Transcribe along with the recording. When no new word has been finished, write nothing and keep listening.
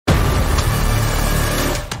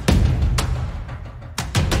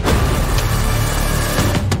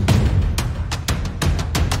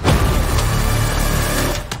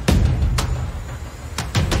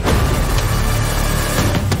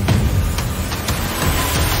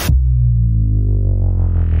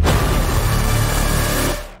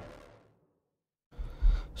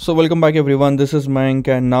So welcome back everyone, this is Mayank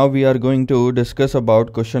and now we are going to discuss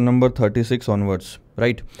about question number 36 onwards,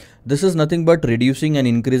 right? This is nothing but reducing and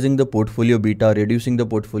increasing the portfolio beta,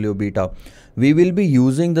 We will be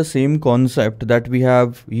using the same concept that we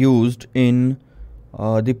have used in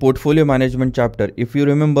the portfolio management chapter. If you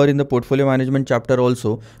remember, in the portfolio management chapter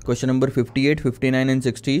also, question number 58, 59 and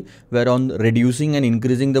 60 were on reducing and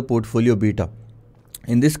increasing the portfolio beta.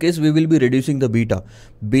 In this case, we will be reducing the beta.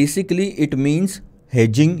 Basically, it means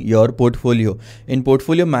hedging your portfolio. In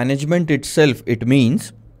portfolio management itself, it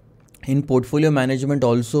means in portfolio management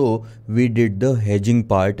also, we did the hedging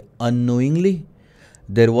part unknowingly.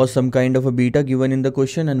 There was some kind of a beta given in the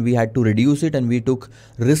question and we had to reduce it, and we took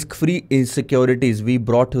risk-free securities. We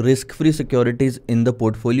brought risk-free securities in the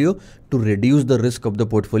portfolio to reduce the risk of the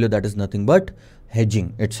portfolio. That is nothing but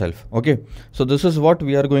hedging itself. Okay, so this is what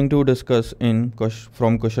we are going to discuss in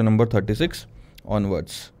from question number 36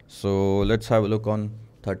 onwards. So let's have a look on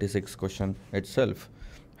 36 question itself.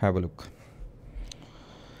 Have a look.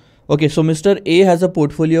 Okay, so Mr. A has a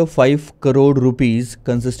portfolio of 5 crore rupees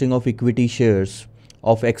consisting of equity shares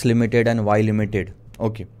of X Limited and Y Limited.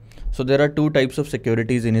 Okay, so there are two types of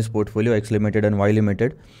securities in his portfolio, X Limited and Y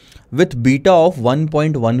Limited, with beta of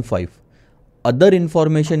 1.15. Other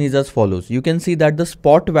information is as follows. You can see that the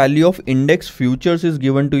spot value of index futures is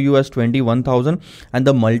given to you as 21,000 and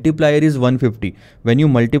the multiplier is 150. When you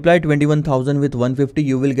multiply 21,000 with 150,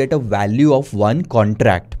 you will get a value of one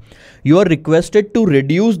contract. You are requested to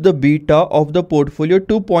reduce the beta of the portfolio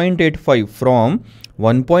to 0.85 from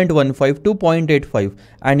 1.15 to 0.85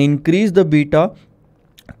 and increase the beta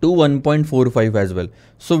to 1.45 as well.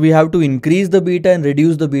 So we have to increase the beta and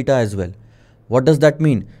reduce the beta as well. What does that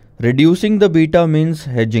mean? Reducing the beta means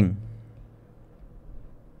hedging,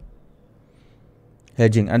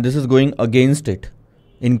 and this is going against it.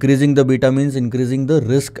 Increasing the beta means increasing the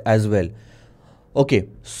risk as well. Okay,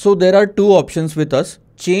 so there are two options with us.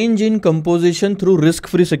 Change in composition through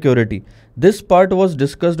risk-free security. This part was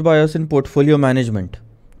discussed by us in portfolio management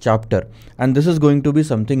chapter, and this is going to be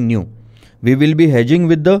something new. We will be hedging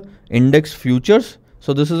with the index futures.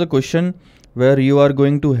 So this is a question where you are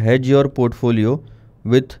going to hedge your portfolio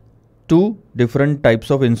with two different types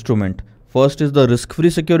of instrument. First is the risk-free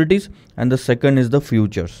securities and the second is the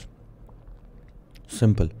futures.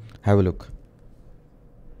 Simple. Have a look.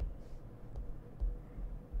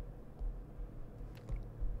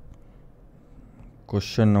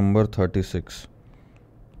 Question number 36.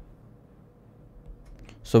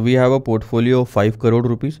 So we have a portfolio of 5 crore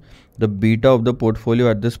rupees. The beta of the portfolio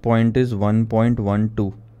at this point is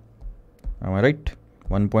 1.12. Am I right?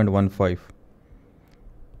 1.15.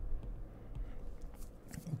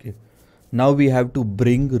 Okay. Now we have to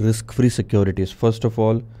bring risk-free securities. First of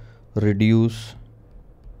all, reduce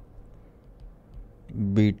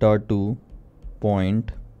beta to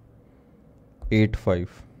 0.85.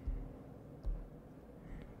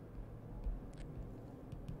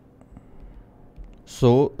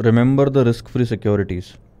 So remember the risk-free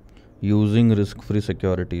securities. Using risk-free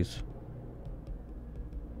securities.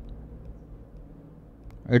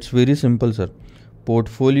 It's very simple, sir.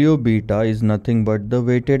 Portfolio beta is nothing but the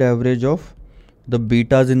weighted average of the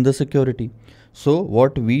betas in the security. So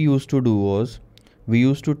what we used to do was, we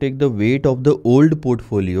used to take the weight of the old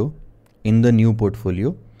portfolio in the new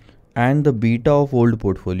portfolio and the beta of old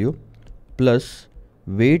portfolio plus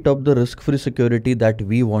weight of the risk-free security that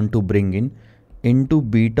we want to bring in into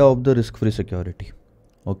beta of the risk-free security.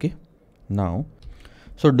 Okay. Now,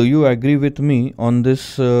 so do you agree with me on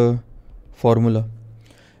this formula?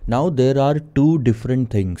 Now there are two different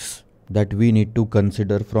things that we need to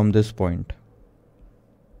consider from this point.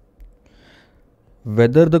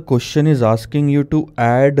 Whether the question is asking you to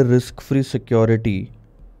add risk-free security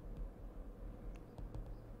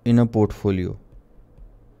in a portfolio,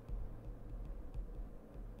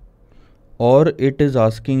 or it is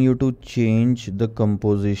asking you to change the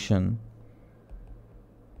composition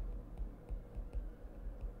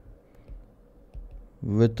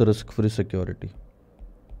with risk-free security.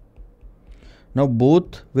 Now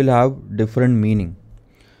both will have different meaning.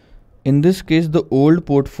 In this case, the old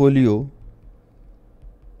portfolio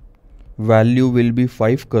value will be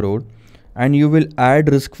 5 crore and you will add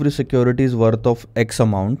risk-free securities worth of X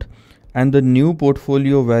amount, and the new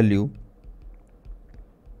portfolio value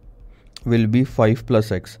will be 5 plus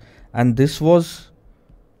X, and this was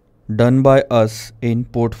done by us in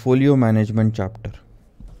portfolio management chapter.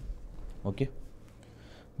 Okay,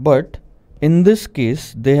 but in this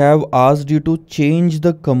case they have asked you to change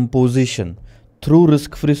the composition through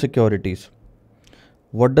risk-free securities.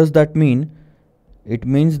 What does that mean? It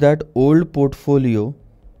means that old portfolio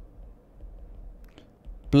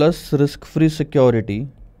plus risk-free security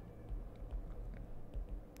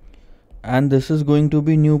and this is going to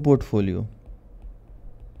be new portfolio,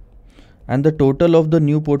 and the total of the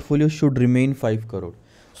new portfolio should remain 5 crore.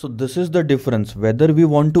 So this is the difference, whether we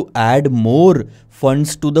want to add more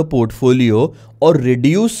funds to the portfolio or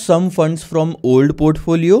reduce some funds from old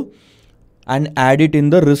portfolio and add it in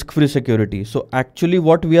the risk-free security. So actually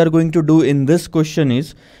what we are going to do in this question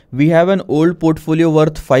is, we have an old portfolio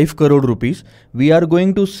worth 5 crore rupees. We are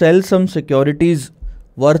going to sell some securities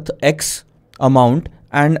worth X amount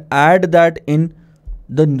and add that in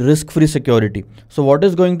the risk-free security. So what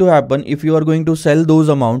is going to happen if you are going to sell those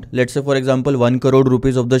amount, let's say for example 1 crore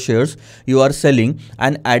rupees of the shares you are selling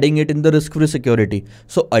and adding it in the risk-free security.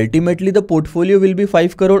 So ultimately the portfolio will be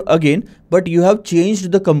 5 crore again, but you have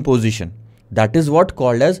changed the composition. That is what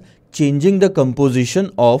called as changing the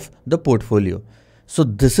composition of the portfolio. So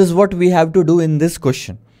this is what we have to do in this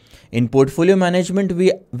question. In portfolio management,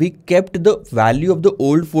 we kept the value of the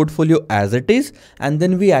old portfolio as it is, and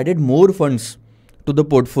then we added more funds to the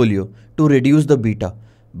portfolio to reduce the beta.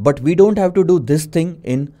 But we don't have to do this thing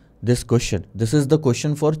in this question. This is the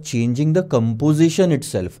question for changing the composition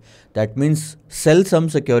itself. That means sell some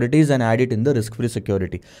securities and add it in the risk-free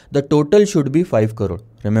security. The total should be 5 crore.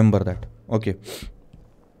 Remember that. Okay.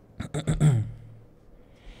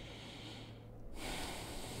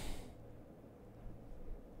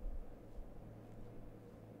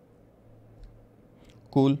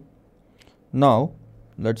 Cool. Now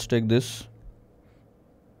let's take this.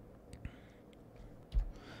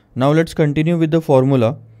 Now let's continue with the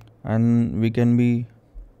formula, and we can be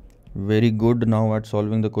very good now at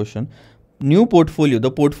solving the question. New portfolio,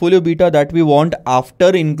 the portfolio beta that we want after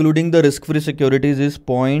including the risk-free securities is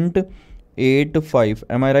 0.85.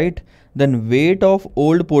 Am I right? Then weight of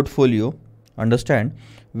old portfolio, understand,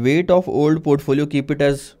 weight of old portfolio, keep it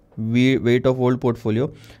as weight of old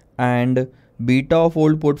portfolio, and beta of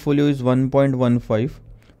old portfolio is 1.15.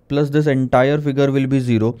 plus this entire figure will be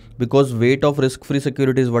 0, because weight of risk-free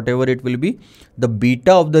securities, whatever it will be, the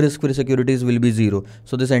beta of the risk-free securities will be 0.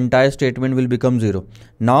 So this entire statement will become 0.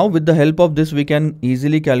 Now with the help of this, we can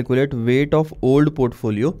easily calculate weight of old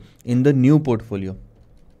portfolio in the new portfolio.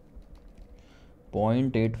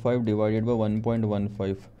 0.85 divided by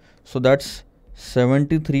 1.15. So that's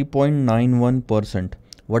 73.91%.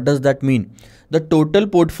 What does that mean? The total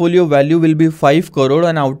portfolio value will be 5 crore,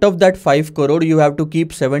 and out of that 5 crore, you have to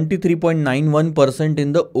keep 73.91%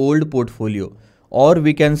 in the old portfolio, or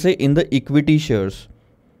we can say in the equity shares.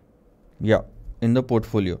 Yeah, in the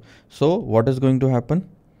portfolio. So what is going to happen?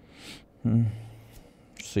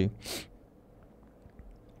 See.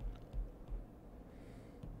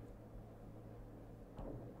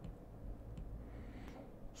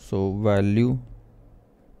 So value,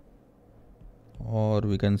 or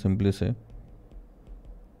we can simply say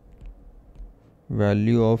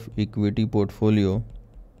value of equity portfolio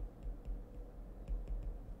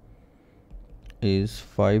is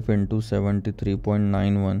 5 into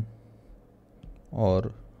 73.91,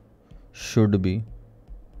 or should be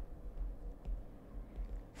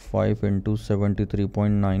 5 into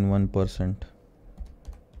 73.91%.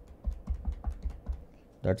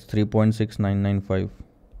 That's 3.6995.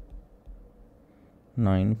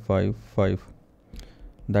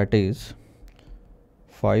 That is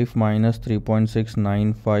 5 minus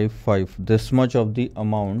 3.6955. This much of the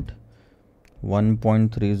amount,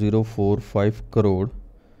 1.3045 crore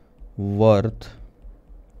worth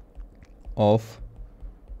of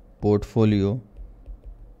portfolio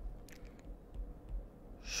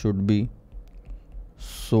should be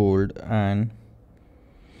sold, and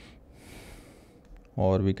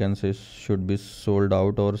or we can say should be sold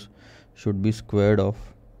out, or should be squared off,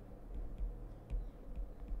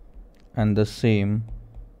 and the same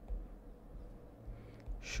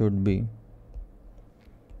should be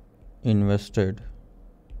invested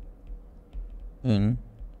in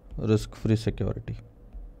risk-free security.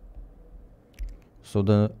 So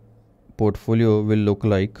the portfolio will look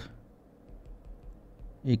like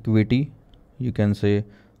equity, you can say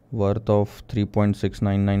worth of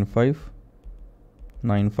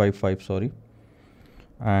 3.6995 sorry,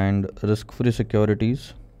 and risk-free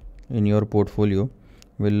securities in your portfolio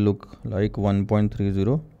will look like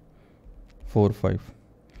 1.3045.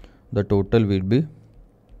 The total will be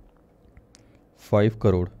 5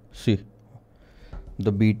 crore. See,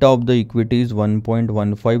 the beta of the equity is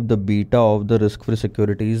 1.15, the beta of the risk-free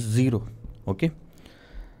security is 0. Okay,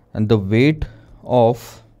 and the weight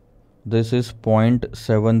of this is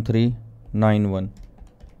 0.7391,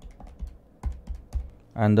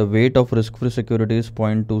 and the weight of risk-free security is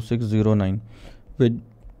 0.2609.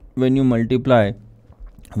 When you multiply,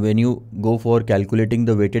 when you go for calculating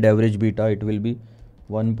the weighted average beta, it will be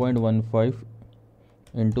 1.15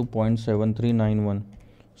 into 0.7391.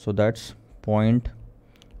 So that's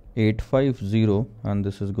 0.850 and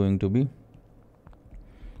this is going to be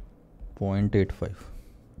 0.85.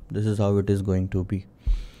 This is how it is going to be.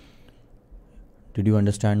 Did you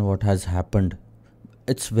understand what has happened?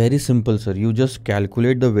 It's very simple, sir. You just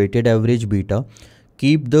calculate the weighted average beta,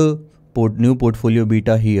 keep the new portfolio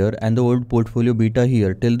beta here and the old portfolio beta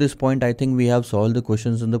here. Till this point, I think we have solved the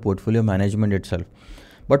questions in the portfolio management itself.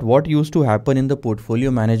 But what used to happen in the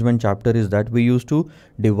portfolio management chapter is that we used to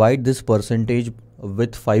divide this percentage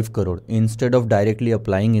with 5 crore instead of directly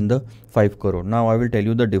applying in the 5 crore. Now I will tell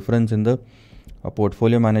you the difference in the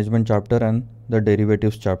portfolio management chapter and the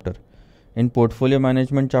derivatives chapter. In portfolio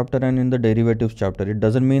management chapter and in the derivatives chapter, it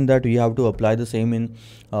doesn't mean that we have to apply the same in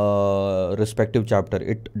respective chapter.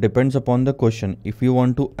 It depends upon the question. If you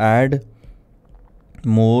want to add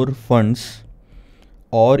more funds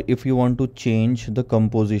or if you want to change the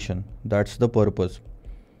composition, that's the purpose.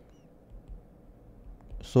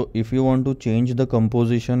 So if you want to change the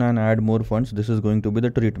composition and add more funds, this is going to be the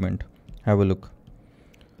treatment. Have a look.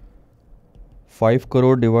 5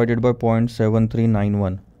 crore divided by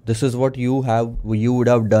 0.7391. This is what you would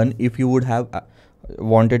have done if you would have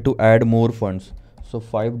wanted to add more funds. So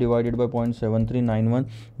 5 divided by 0.7391,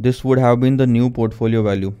 this would have been the new portfolio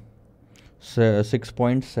value,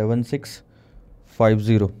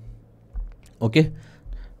 6.7650. Okay,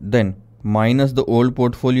 then minus the old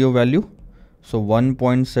portfolio value. So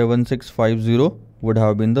 1.7650 would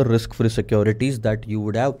have been the risk-free securities that you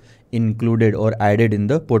would have included or added in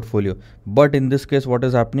the portfolio. But in this case, what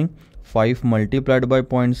is happening? 5 multiplied by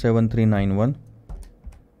 0.7391.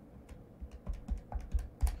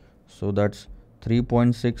 So that's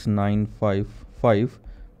 3.6955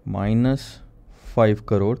 minus 5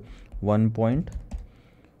 crore,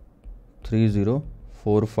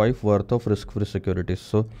 1.3045 worth of risk-free securities.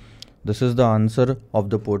 So this is the answer of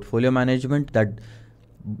the portfolio management that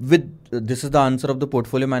this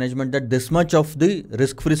much of the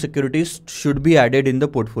risk-free securities should be added in the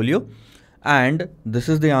portfolio, and this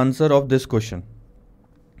is the answer of this question.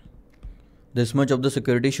 This much of the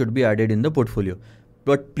security should be added in the portfolio.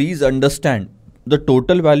 But please understand, the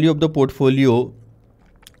total value of the portfolio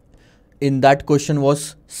in that question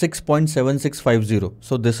was 6.7650.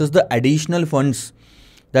 So this is the additional funds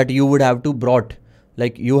that you would have to brought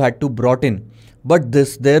in. But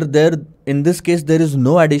in this case, there is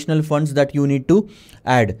no additional funds that you need to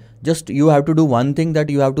add. Just you have to do one thing, that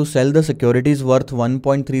you have to sell the securities worth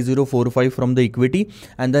 1.3045 from the equity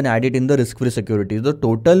and then add it in the risk-free securities. The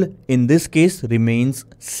total in this case remains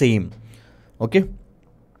same. Okay.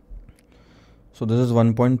 So this is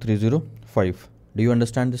 1.305. Do you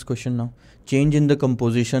understand this question now? Change in the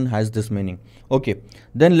composition has this meaning. Okay.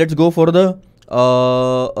 Then let's go for the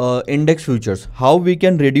index futures. How we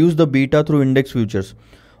can reduce the beta through index futures.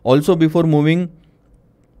 Also, before moving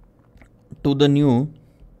to the new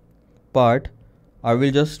part, I will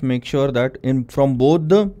just make sure that from both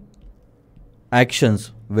the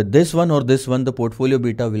actions, with this one or this one, the portfolio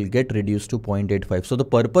beta will get reduced to 0.85. So the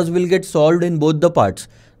purpose will get solved in both the parts.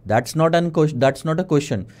 That's not a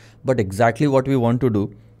question, but exactly what we want to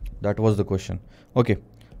do, that was the question. Okay,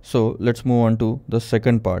 so let's move on to the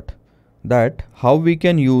second part, that how we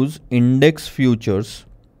can use index futures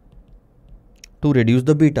to reduce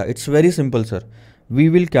the beta. It's very simple, sir. We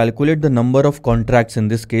will calculate the number of contracts. In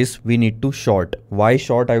this case, we need to short. Why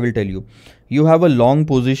short? I will tell you. You have a long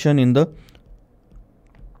position in the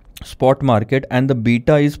spot market and the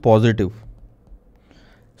beta is positive.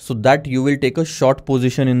 So that you will take a short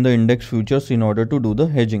position in the index futures in order to do the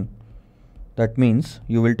hedging. That means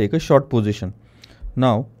you will take a short position.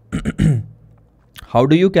 Now, how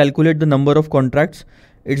do you calculate the number of contracts?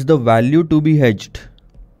 It's the value to be hedged.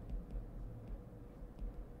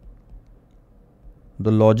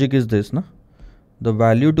 The logic is this, na? The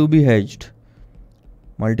value to be hedged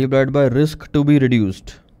multiplied by risk to be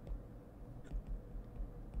reduced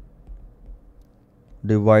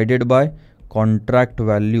divided by contract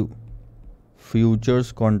value,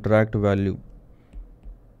 futures contract value.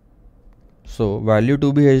 So value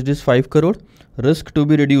to be hedged is 5 crore, risk to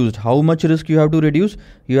be reduced. How much risk you have to reduce?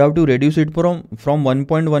 You have to reduce it from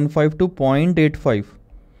 1.15 to 0.85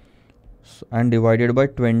 and divided by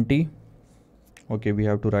 20. Okay, we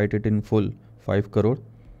have to write it in full, 5 crore.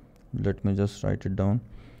 Let me just write it down.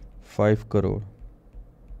 5 crore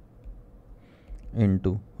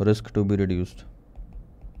into risk to be reduced,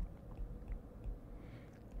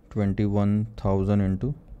 21,000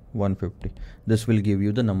 into 150. This will give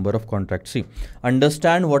you the number of contracts. See,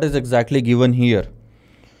 understand what is exactly given here.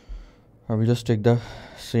 I will just take the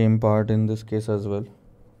same part in this case as well,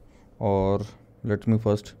 or Let me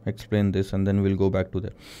first explain this and then we'll go back to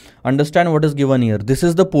that. Understand what is given here. This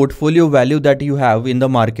is the portfolio value that you have in the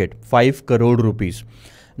market, 5 crore rupees.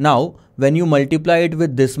 Now, when you multiply it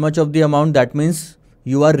with this much of the amount, that means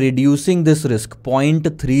you are reducing this risk,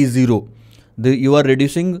 0.30. You are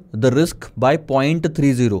reducing the risk by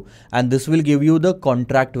 0.30 and this will give you the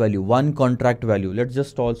contract value, one contract value. Let's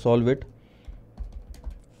just solve it.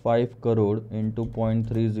 5 crore into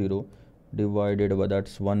 0.30 divided by,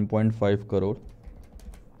 that's 1.5 crore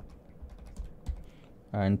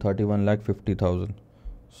and 31,50,000.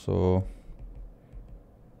 So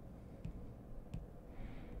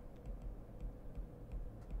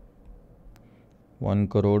one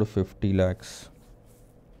crore 50 lakhs.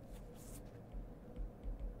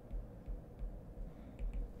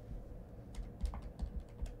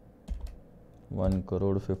 One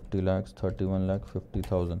crore 50 lakhs,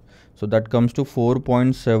 31,50,000. So that comes to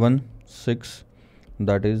 4.76.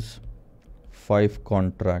 That is 5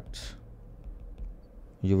 contracts.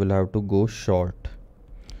 You will have to go short.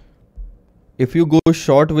 If you go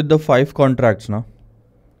short with the 5 contracts now,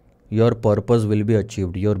 your purpose will be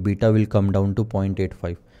achieved. Your beta will come down to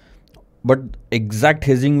 0.85. But exact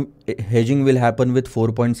hedging will happen with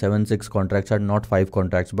 4.76 contracts and not 5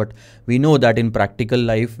 contracts. But we know that in practical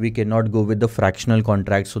life, we cannot go with the fractional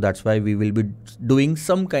contracts. So that's why we will be doing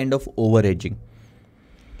some kind of over hedging.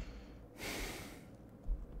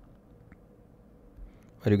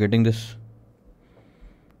 Are you getting this?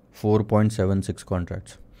 4.76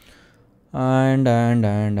 contracts. And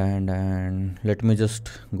let me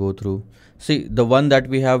just go through. See, the one that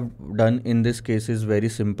we have done in this case is very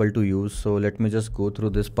simple to use. So let me just go through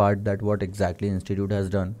this part, that what exactly institute has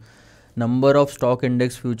done. Number of stock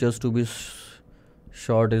index futures to be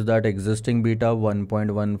short is that existing beta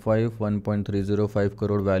 1.15, 1.305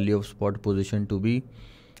 crore value of spot position to be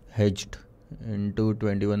hedged into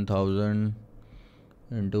 21,000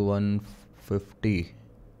 into 150.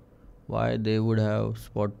 Why they would have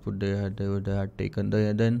spot put, they would have taken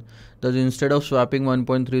then instead of swapping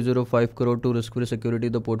 1.305 crore to risk-free security,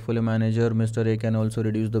 the portfolio manager Mr. A can also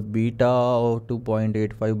reduce the beta to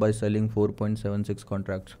 0.85 by selling 4.76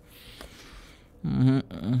 contracts.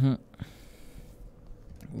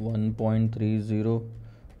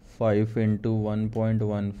 1.305 into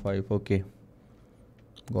 1.15. okay,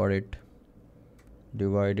 got it,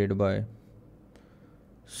 divided by,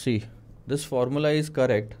 see, this formula is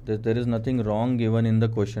correct. There is nothing wrong given in the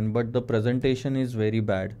question, but the presentation is very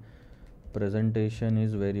bad.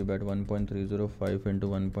 1.305 into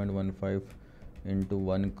 1.15 into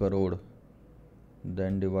 1 crore,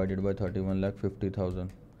 then divided by 31,50,000.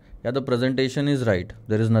 Yeah, the presentation is right.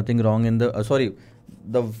 There is nothing wrong in the, sorry,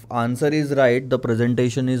 the answer is right. The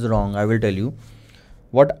presentation is wrong. I will tell you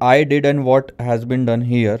what I did and what has been done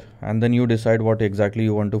here, and then you decide what exactly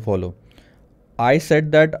you want to follow. I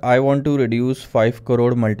said that I want to reduce 5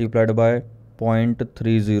 crore multiplied by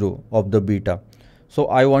 0.30 of the beta. So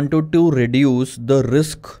I wanted to reduce the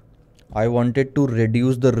risk. I wanted to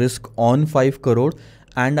reduce the risk on 5 crore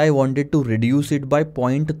and I wanted to reduce it by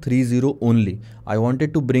 0.30 only. I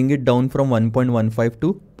wanted to bring it down from 1.15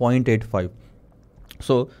 to 0.85.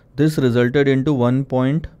 So this resulted into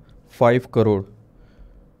 1.5 crore.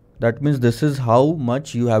 That means this is how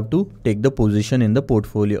much you have to take the position in the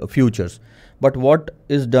portfolio futures. But what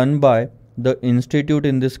is done by the institute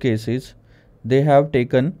in this case is they have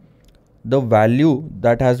taken the value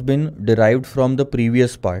that has been derived from the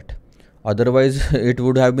previous part. Otherwise, it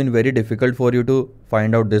would have been very difficult for you to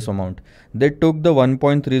find out this amount. They took the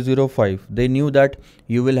 1.305. They knew that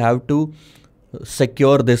you will have to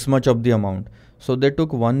secure this much of the amount. So they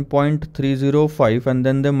took 1.305 and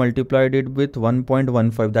then they multiplied it with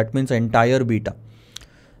 1.15. That means entire beta.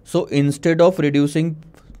 So instead of reducing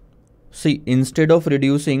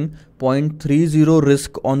 0.30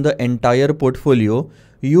 risk on the entire portfolio,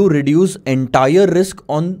 you reduce entire risk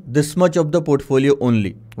on this much of the portfolio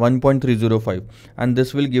only, 1.305. And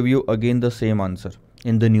this will give you again the same answer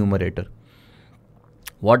in the numerator.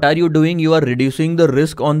 What are you doing? You are reducing the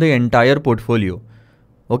risk on the entire portfolio.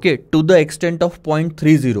 Okay, to the extent of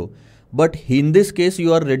 0.30. But in this case,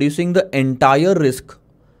 you are reducing the entire risk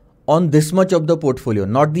on this much of the portfolio,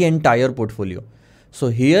 not the entire portfolio. So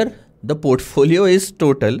here the portfolio is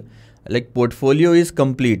total, like portfolio is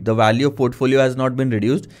complete. The value of portfolio has not been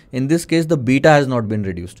reduced. In this case, the beta has not been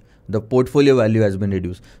reduced. The portfolio value has been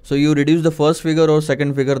reduced. So you reduce the first figure or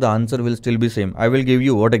second figure, the answer will still be same. I will give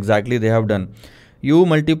you what exactly they have done. You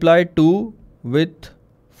multiply 2 with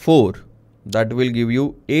 4. That will give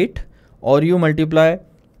you 8, or you multiply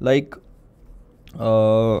like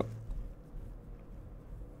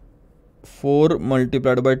 4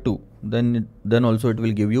 multiplied by 2, then also it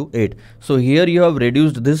will give you 8. So here you have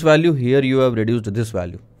reduced this value, here you have reduced this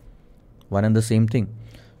value, one and the same thing.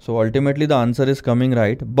 So ultimately the answer is coming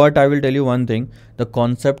right, but I will tell you one thing, the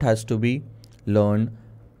concept has to be learned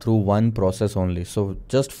through one process only. So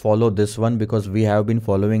just follow this one, because we have been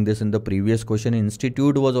following this in the previous question.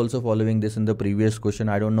 Institute was also following this in the previous question.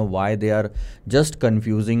 I don't know why they are just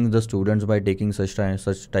confusing the students by taking such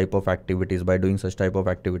type of activities, by doing such type of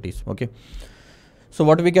activities. Okay. So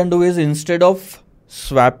what we can do is, instead of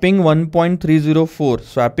swapping 1.304,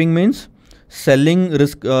 swapping means selling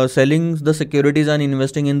the securities and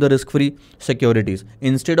investing in the risk-free securities.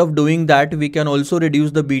 Instead of doing that, we can also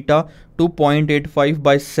reduce the beta to 0.85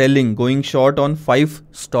 by selling, going short on 5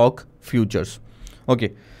 stock futures.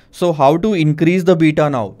 Okay. So how to increase the beta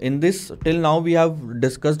now? In this, till now we have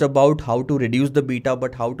discussed about how to reduce the beta,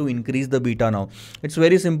 but how to increase the beta now? It's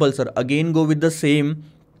very simple, sir. Again, go with the same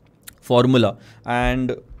formula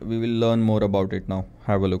and we will learn more about it now.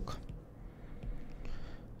 Have a look.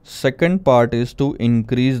 Second part is to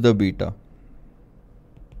increase the beta.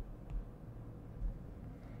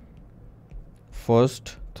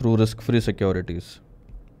 First, through risk-free securities.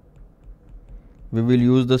 We will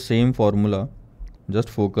use the same formula. Just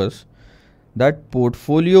focus that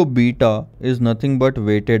portfolio beta is nothing but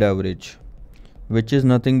weighted average, which is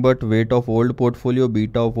nothing but weight of old portfolio,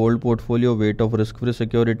 beta of old portfolio, weight of risk-free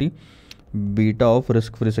security, beta of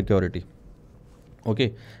risk-free security.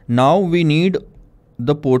 Okay. Now we need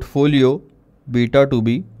the portfolio beta to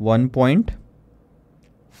be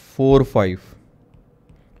 1.45.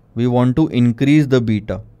 We want to increase the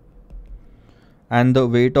beta, and the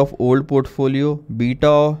weight of old portfolio,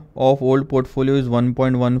 beta of old portfolio is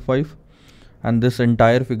 1.15, and this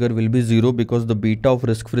entire figure will be 0 because the beta of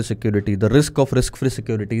risk-free security, the risk of risk-free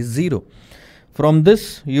security is 0. From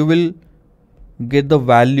this you will get the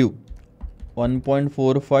value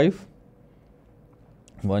 1.45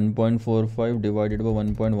 divided by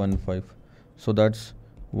 1.15, so that's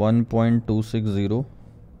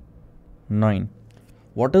 1.2609.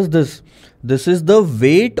 What is this? This is the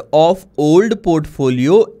weight of old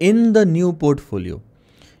portfolio in the new portfolio.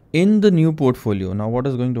 In the new portfolio. Now what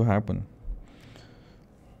is going to happen?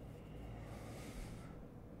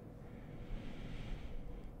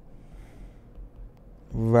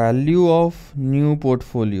 Value of new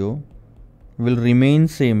portfolio will remain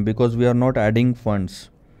same because we are not adding funds.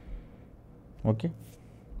 Okay.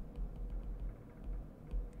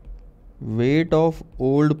 Weight of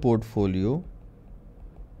old portfolio.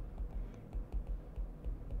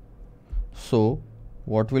 So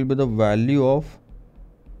what will be the value of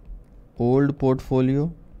old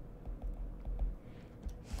portfolio?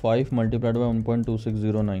 5 multiplied by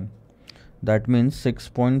 1.2609. That means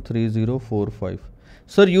 6.3045.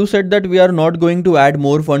 Sir, you said that we are not going to add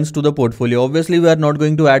more funds to the portfolio. Obviously, we are not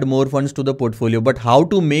going to add more funds to the portfolio. But how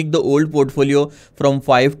to make the old portfolio from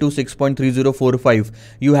 5 to 6.3045?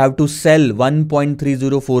 You have to sell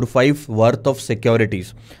 1.3045 worth of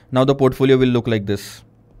securities. Now the portfolio will look like this.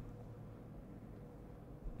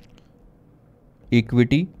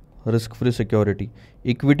 Equity, risk-free security.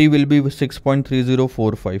 Equity will be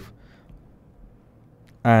 6.3045.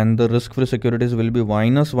 And the risk-free securities will be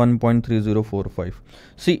minus 1.3045.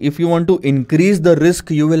 See, if you want to increase the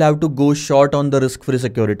risk, you will have to go short on the risk-free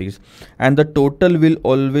securities, and the total will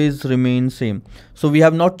always remain same. So we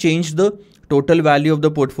have not changed the total value of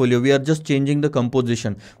the portfolio. We are just changing the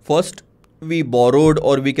composition. First, we borrowed,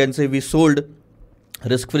 or we can say we sold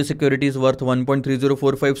risk-free securities worth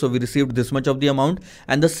 1.3045. So we received this much of the amount,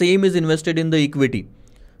 and the same is invested in the equity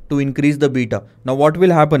to increase the beta. Now what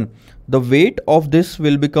will happen? The weight of this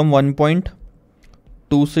will become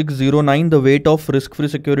 1.2609. The weight of risk-free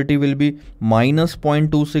security will be minus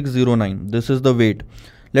 0.2609. This is the weight.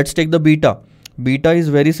 Let's take the beta. Beta is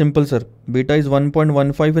very simple, sir. Beta is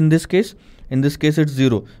 1.15 in this case. In this case, it's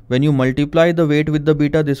 0. When you multiply the weight with the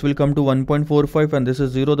beta, this will come to 1.45, and this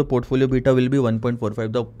is 0. The portfolio beta will be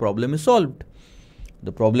 1.45. The problem is solved.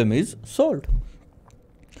 The problem is solved.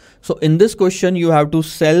 So in this question, you have to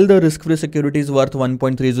sell the risk-free securities worth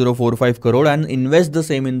 1.3045 crore and invest the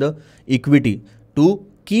same in the equity to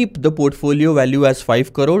keep the portfolio value as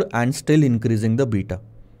 5 crore and still increasing the beta.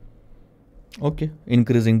 Okay,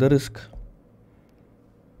 increasing the risk.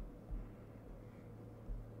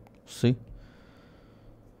 See,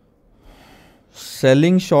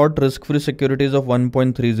 selling short risk-free securities of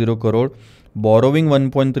 1.30 crore, borrowing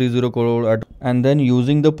 1.30 crore and then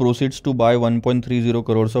using the proceeds to buy 1.30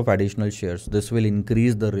 crores of additional shares. This will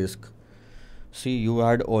increase the risk. See, you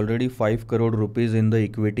had already 5 crore rupees in the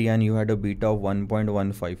equity and you had a beta of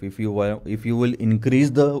 1.15. If you will increase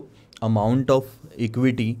the amount of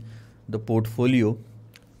equity, the portfolio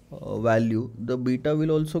value, the beta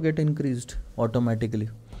will also get increased automatically.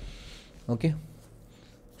 Okay,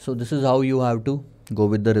 so this is how you have to go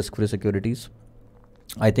with the risk-free securities.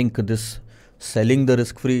 I think this selling the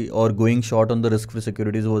risk-free or going short on the risk-free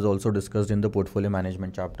securities was also discussed in the portfolio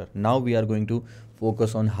management chapter. Now we are going to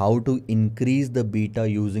focus on how to increase the beta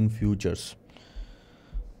using futures.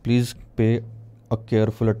 Please pay a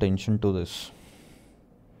careful attention to this.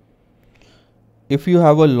 If you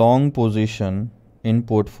have a long position in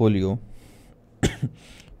portfolio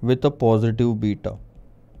with a positive beta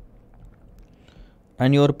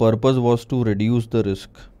and your purpose was to reduce the risk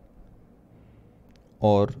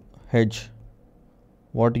or hedge,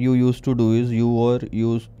 what you used to do is you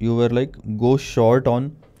were like go short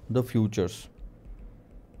on the futures,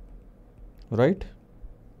 right?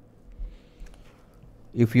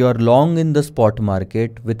 If you are long in the spot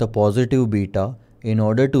market with a positive beta, in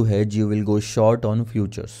order to hedge you will go short on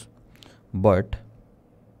futures. But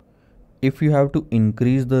if you have to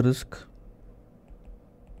increase the risk,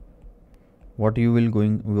 what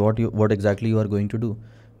exactly you are going to do?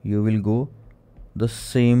 You will go the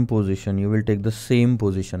same position, you will take the same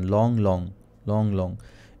position, long.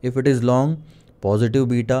 If it is long, positive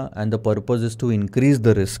beta, and the purpose is to increase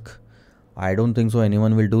the risk, I don't think so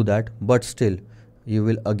anyone will do that, but still you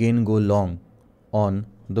will again go long on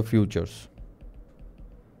the futures.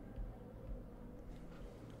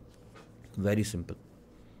 Very simple.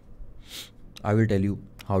 I will tell you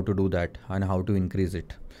how to do that and how to increase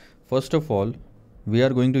it. First of all, we are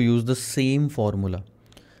going to use the same formula,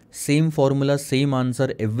 same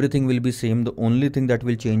answer, everything will be same. The only thing that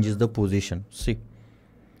will change is the position. See,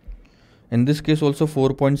 in this case also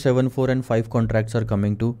 4.74 and 5 contracts are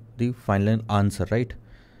coming to the final answer, right?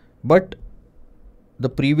 But the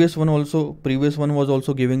previous one was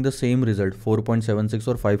also giving the same result, 4.76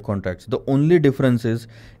 or 5 contracts. The only difference is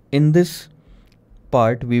in this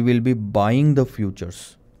part we will be buying the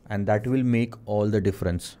futures, and that will make all the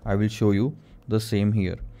difference. I will show you the same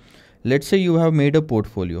here. Let's say you have made a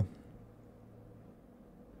portfolio.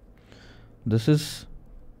 This is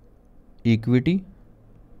equity,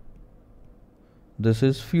 this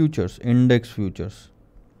is futures, index futures.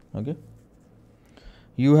 Okay,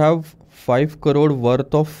 you have 5 crore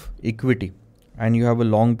worth of equity and you have a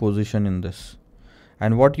long position in this,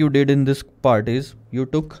 and what you did in this part is you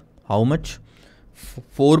took how much?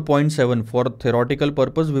 4.7. For theoretical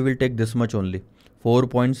purpose we will take this much only,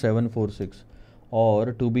 4.746,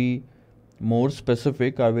 or to be more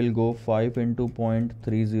specific I will go 5 into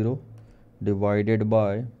 0.30 divided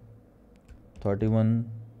by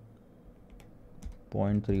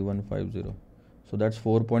 31.3150. So that's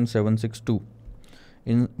 4.762.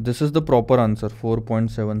 This is the proper answer,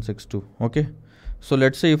 4.762. Okay, so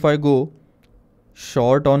let's say if I go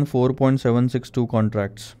short on 4.762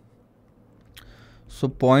 contracts, so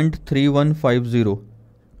 0.3150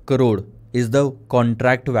 crore is the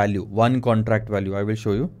contract value, one contract value. I will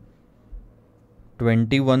show you.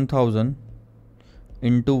 21,000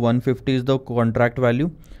 into 150 is the contract value,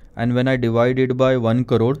 and when I divide it by 1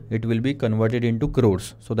 crore it will be converted into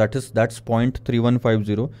crores. So that's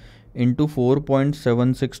 0.3150 into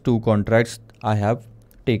 4.762 contracts I have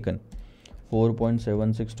taken.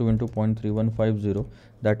 4.762 into 0.3150,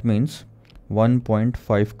 that means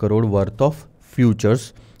 1.5 crore worth of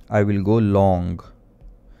futures I will go long.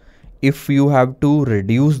 If you have to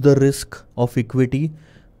reduce the risk of equity,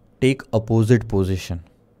 take opposite position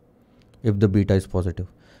if the beta is positive.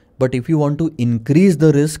 But if you want to increase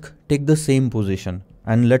the risk, take the same position.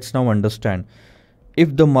 And let's now understand,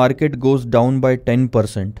 if the market goes down by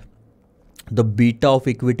 10%, the beta of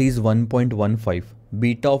equity is 1.15.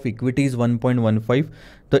 Beta of equity is 1.15.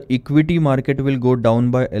 The equity market will go down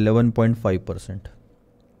by 11.5%.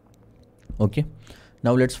 Okay,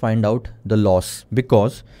 now let's find out the loss,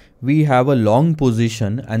 because we have a long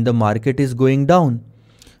position and the market is going down.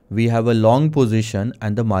 We have a long position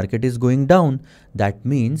and the market is going down. That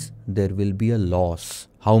means there will be a loss.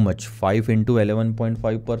 How much? 5 into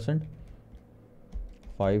 11.5%.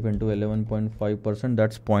 5 into 11.5%,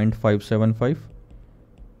 that's 0.575.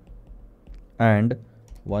 And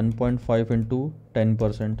 1.5 into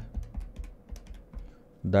 10%,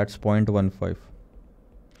 that's 0.15.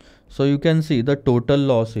 So you can see the total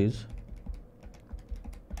loss is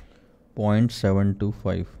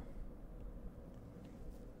 0.725.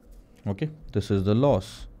 Okay, this is the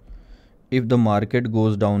loss if the market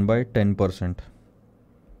goes down by 10%.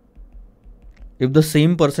 If the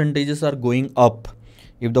same percentages are going up,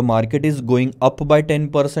 if the market is going up by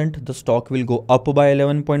 10%, the stock will go up by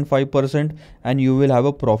 11.5% and you will have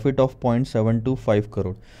a profit of 0.725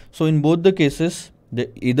 crore. So in both the cases,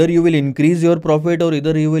 Either you will increase your profit or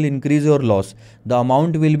either you will increase your loss. The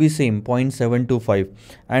amount will be same, 0.725.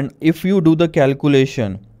 And if you do the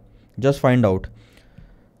calculation, just find out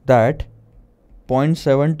that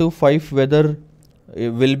 0.725 whether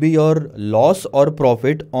will be your loss or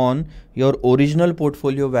profit on your original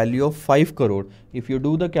portfolio value of 5 crore. If you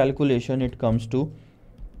do the calculation, it comes to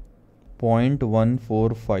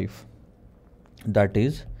 0.145. That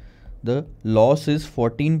is, the loss is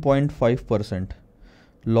 14.5%.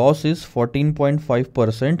 Loss is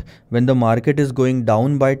 14.5%. When the market is going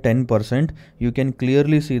down by 10%, you can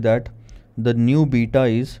clearly see that the new beta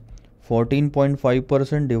is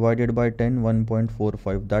 14.5% divided by 10,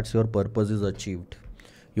 1.45. That's your purpose is achieved.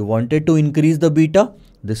 You wanted to increase the beta.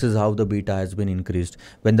 This is how the beta has been increased.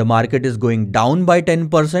 When the market is going down by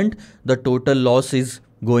 10%, the total loss is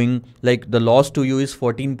going, like the loss to you is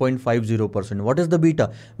 14.50%. What is the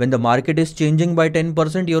beta? When the market is changing by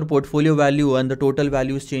 10%, your portfolio value and the total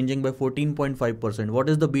value is changing by 14.5%. What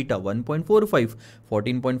is the beta? 1.45.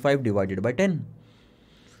 14.5 divided by 10.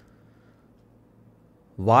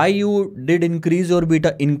 Why you did increase your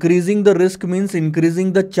beta? Increasing the risk means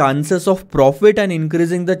increasing the chances of profit and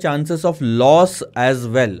increasing the chances of loss as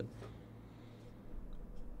well.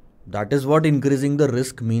 That is what increasing the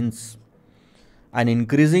risk means. And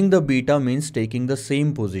increasing the beta means taking the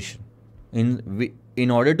same position.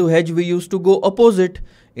 In order to hedge, we used to go opposite.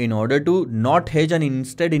 In order to not hedge and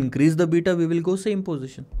instead increase the beta, we will go same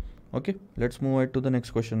position. Okay, let's move on to the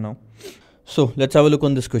next question now. So let's have a look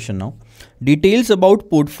on this question now. Details about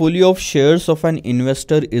portfolio of shares of an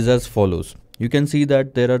investor is as follows. You can see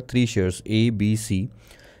that there are 3 shares, A, B, C.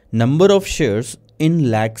 Number of shares in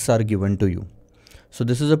lakhs are given to you. So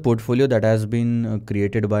this is a portfolio that has been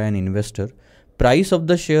created by an investor. Price of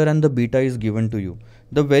the share and the beta is given to you.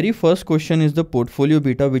 The very first question is the portfolio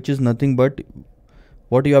beta, which is nothing but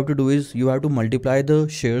what you have to do is you have to multiply the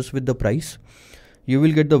shares with the price. You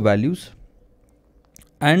will get the values,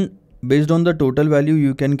 and based on the total value,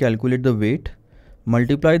 you can calculate the weight,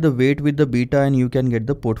 multiply the weight with the beta, and you can get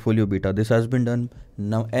the portfolio beta. This has been done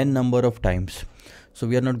now n number of times. So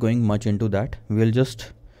we are not going much into that. We'll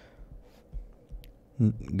just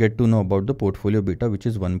get to know about the portfolio beta, which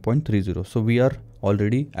is 1.30. So we are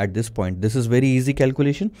already at this point. This is very easy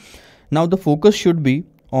calculation. Now the focus should be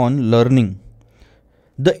on learning.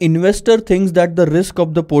 The investor thinks that the risk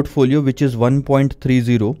of the portfolio, which is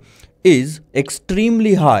 1.30, is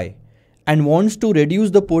extremely high and wants to reduce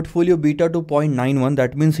the portfolio beta to 0.91.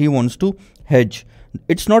 That means he wants to hedge.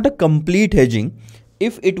 It's not a complete hedging.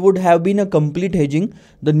 If it would have been a complete hedging,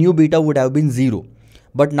 the new beta would have been 0.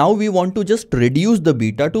 But now we want to just reduce the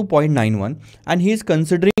beta to 0.91, and he is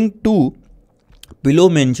considering 2 below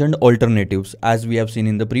mentioned alternatives. As we have seen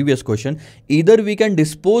in the previous question, either we can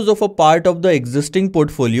dispose of a part of the existing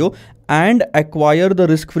portfolio and acquire the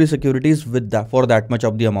risk-free securities with that for that much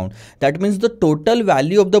of the amount. That means the total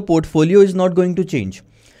value of the portfolio is not going to change.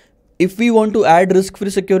 If we want to add risk-free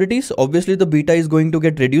securities, obviously the beta is going to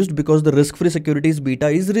get reduced because the risk-free securities beta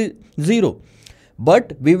is 0.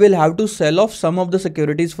 But we will have to sell off some of the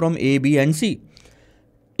securities from A, B and C.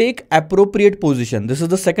 Take appropriate position. This is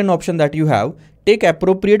the second option that you have. Take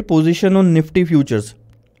appropriate position on Nifty futures.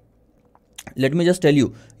 Let me just tell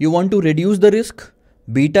you, you want to reduce the risk.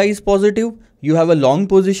 Beta is positive. You have a long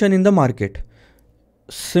position in the market.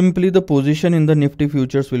 Simply the position in the Nifty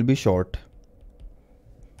futures will be short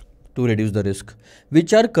to reduce the risk,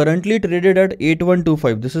 which are currently traded at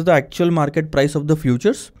 8125. This is the actual market price of the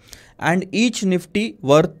futures, and each Nifty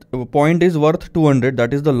point is worth 200.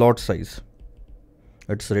 That is the lot size.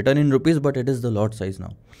 It's written in rupees, but it is the lot size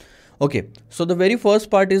now. Okay, so the very first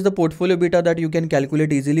part is the portfolio beta that you can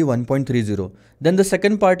calculate easily, 1.30. Then the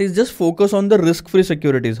second part is just focus on the risk-free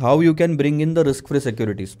securities, how you can bring in the risk-free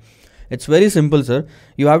securities. It's very simple, sir.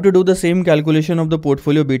 You have to do the same calculation of the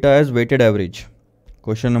portfolio beta as weighted average.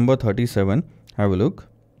 Question number 37. Have a look.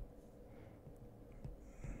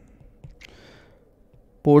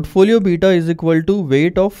 Portfolio beta is equal to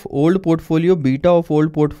weight of old portfolio, beta of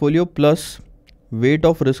old portfolio plus weight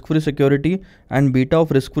of risk-free security and beta of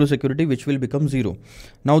risk-free security, which will become 0.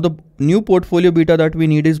 Now the new portfolio beta that we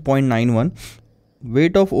need is 0.91.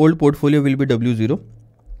 Weight of old portfolio will be W0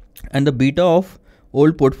 and the beta of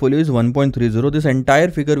old portfolio is 1.30. This entire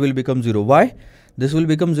figure will become 0. Why? This will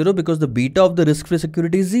become 0 because the beta of the risk-free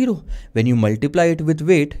security is 0. When you multiply it with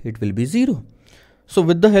weight, it will be 0. So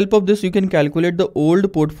with the help of this, you can calculate the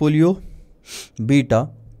old portfolio beta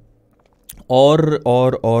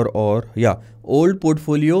old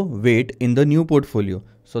portfolio weight in the new portfolio.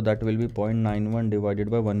 So that will be 0.91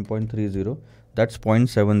 divided by 1.30. That's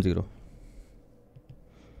 0.70.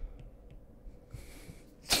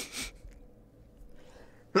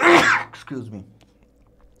 excuse me.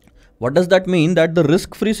 What does that mean? That the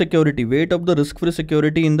risk-free security, weight of the risk-free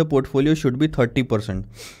security in the portfolio should be 30%.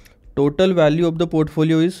 Total value of the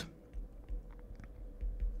portfolio is,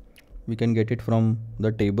 we can get it from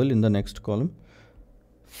the table in the next column,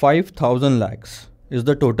 5,000 lakhs is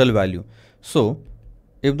the total value. So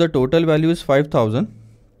if the total value is 5,000,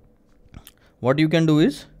 what you can do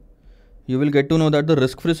is, you will get to know that the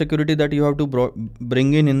risk-free security that you have to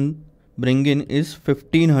bring in is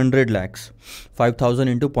 1,500 lakhs. 5,000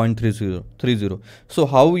 into 0.30. So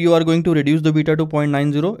how you are going to reduce the beta to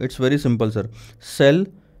 0.90? It's very simple, sir. Sell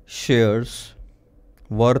shares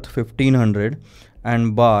worth 1,500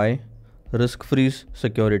 and buy risk-free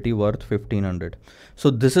security worth 1,500.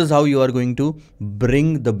 So this is how you are going to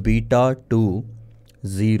bring the beta to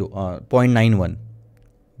 0.91.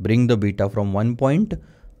 Bring the beta from 1.3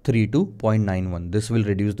 to 0.91. This will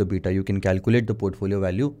reduce the beta. You can calculate the portfolio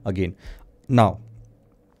value again. Now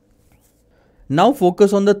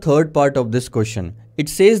focus on the third part of this question. It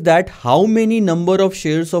says that how many number of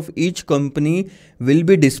shares of each company will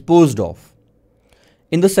be disposed of.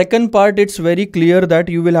 In the second part, it's very clear that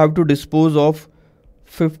you will have to dispose of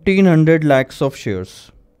 1,500 lakhs of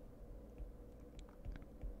shares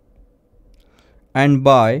and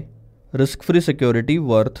buy risk-free security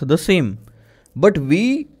worth the same. But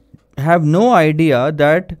we have no idea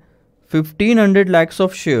that 1,500 lakhs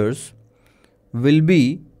of shares will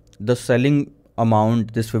be the selling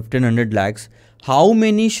amount, this 1,500 lakhs. How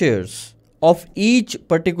many shares of each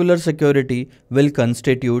particular security will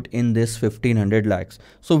constitute in this 1,500 lakhs?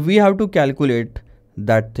 So we have to calculate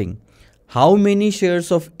that thing. How many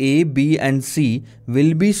shares of A, B and C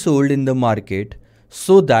will be sold in the market,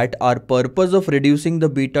 so that our purpose of reducing the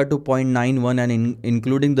beta to 0.91 and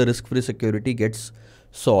including the risk-free security gets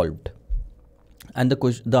solved. And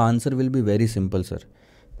the answer will be very simple, sir.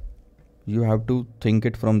 You have to think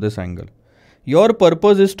it from this angle. Your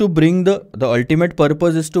purpose is to bring the ultimate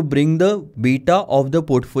purpose is to bring the beta of the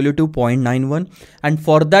portfolio to 0.91, and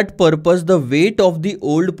for that purpose the weight of the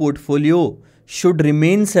old portfolio should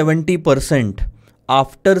remain 70%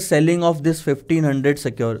 after selling of this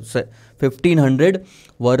 1,500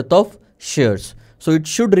 worth of shares. So it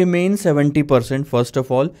should remain 70%. First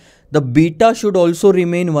of all, the beta should also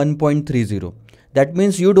remain 1.30. That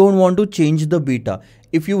means you don't want to change the beta.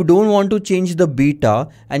 If you don't want to change the beta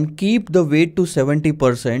and keep the weight to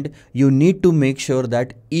 70%, you need to make sure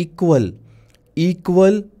that equal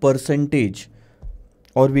percentage,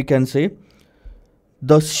 or we can say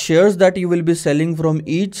the shares that you will be selling from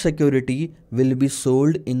each security will be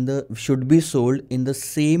should be sold in the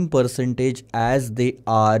same percentage as they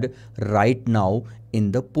are right now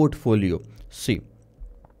in the portfolio. See,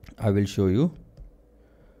 I will show you.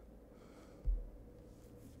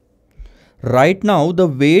 Right now, the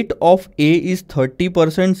weight of A is 30%,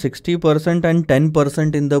 60% and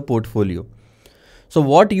 10% in the portfolio. So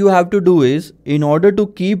what you have to do is, in order to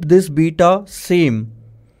keep this beta same,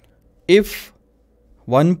 if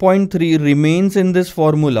 1.3 remains in this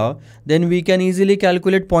formula, then we can easily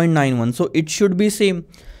calculate 0.91. So it should be same.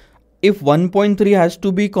 If 1.3 has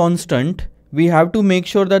to be constant, we have to make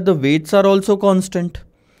sure that the weights are also constant.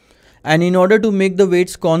 And in order to make the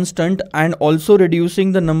weights constant and also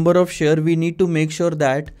reducing the number of share, we need to make sure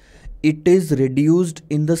that it is reduced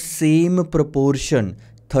in the same proportion,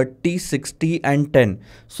 30, 60 and 10.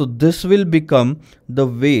 So this will become the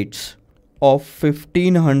weights of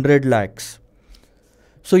 1,500 lakhs.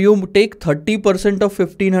 So you take 30% of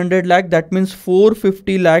 1,500 lakh, that means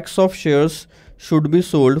 450 lakhs of shares should be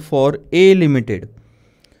sold for A Limited.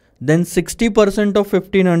 Then 60% of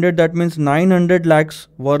 1,500, that means 900 lakhs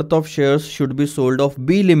worth of shares should be sold of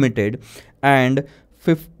B Limited, and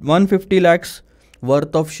 150 lakhs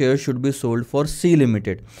worth of shares should be sold for C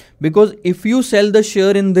Limited. Because if you sell the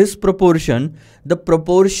share in this proportion, the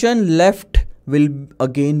proportion left will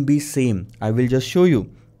again be same. I will just show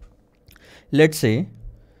you. Let's say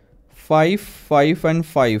 5, 5 and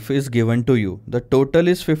 5 is given to you. The total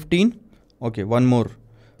is 15. Okay, one more.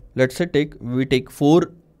 Let's say we take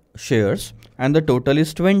 4 shares and the total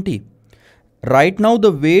is 20. Right now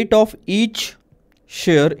the weight of each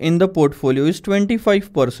share in the portfolio is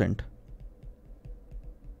 25%.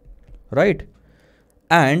 Right?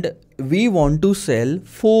 And we want to sell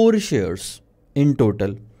 4 shares in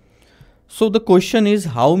total. So the question is,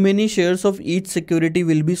 how many shares of each security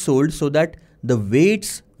will be sold so that the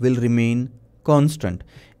weights will remain constant?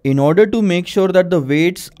 In order to make sure that the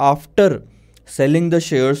weights after selling the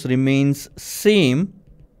shares remains same,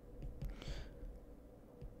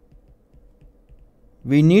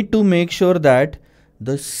 we need to make sure that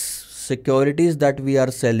the securities that we are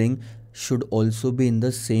selling should also be in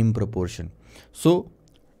the same proportion. So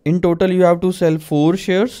In total, you have to sell 4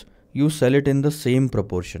 shares. You sell it in the same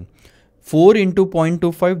proportion. 4 into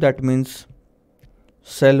 0.25, that means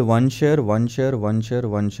sell 1 share, 1 share, 1 share,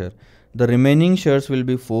 1 share. The remaining shares will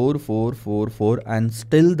be 4, 4, 4, 4, and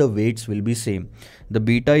still the weights will be same. The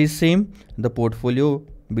beta is same. The portfolio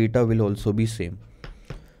beta will also be same.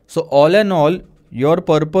 So all in all, your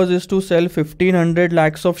purpose is to sell 1500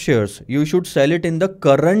 lakhs of shares. You should sell it in the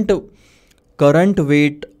current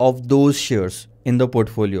weight of those shares in the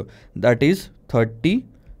portfolio, that is 30,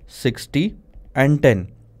 60 and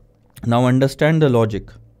 10. Now understand the logic.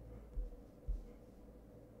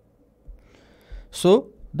 So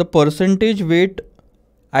the percentage weight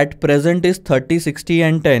at present is 30, 60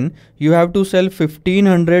 and 10. You have to sell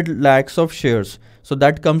 1500 lakhs of shares. So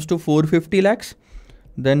that comes to 450 lakhs.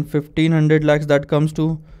 Then 1500 lakhs, that comes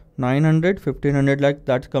to 900, 1500 lakhs,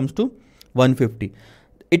 that comes to 150.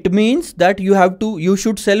 It means that you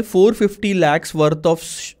should sell 450 lakhs worth of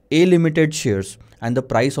A Limited shares, and the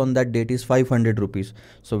price on that date is 500 rupees.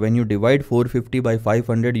 So when you divide 450 by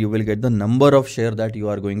 500, you will get the number of share that you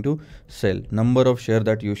are going to sell, number of share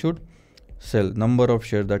that you should sell, number of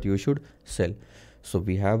share that you should sell. So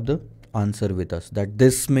we have the answer with us, that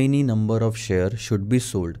this many number of share should be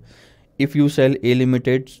sold. If you sell A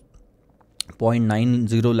Limited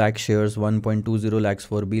 0.90 lakh shares, 1.20 lakhs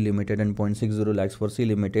for B Limited and 0.60 lakhs for C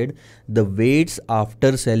Limited, the weights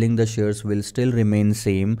after selling the shares will still remain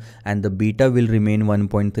same, and the beta will remain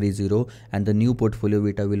 1.30, and the new portfolio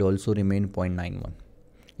beta will also remain 0.91.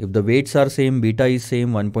 If the weights are same, beta is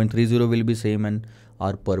same, 1.30 will be same, and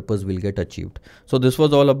our purpose will get achieved. So this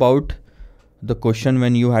was all about the question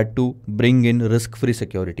when you had to bring in risk-free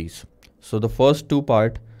securities. So the first two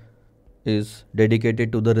part is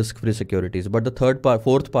dedicated to the risk-free securities, but the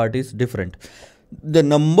fourth part is different. The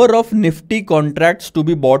number of nifty contracts to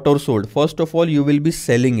be bought or sold. First of all, you will be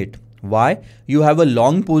selling it. Why? You have a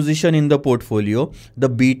long position in the portfolio. The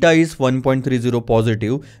beta is 1.30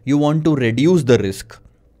 positive. You want to reduce the risk.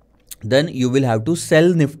 Then you will have to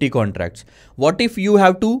sell nifty contracts. What if you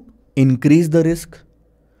have to increase the risk?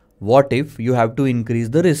 What if you have to increase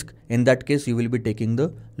the risk? In that case, you will be taking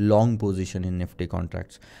the long position in nifty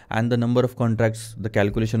contracts. And the number of contracts, the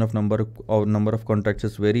calculation of number of contracts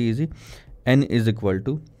is very easy. N is equal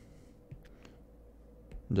to,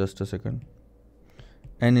 just a second,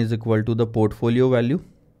 N is equal to the portfolio value,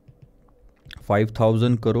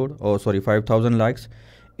 5,000 lakhs,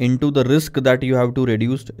 into the risk that you have to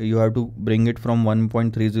reduce. You have to bring it from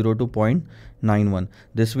 1.30 to 0.91.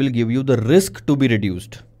 This will give you the risk to be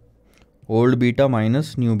reduced. Old beta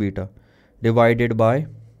minus new beta divided by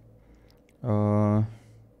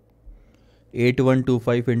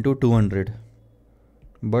 8125 into 200.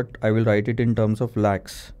 But I will write it in terms of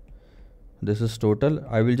lakhs. This is total.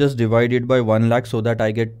 I will just divide it by 1 lakh so that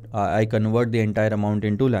I convert the entire amount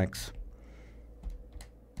into lakhs.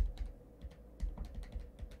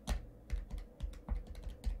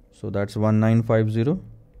 So that's 1950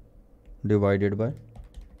 divided by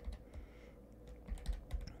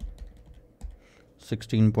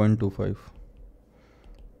 16.25.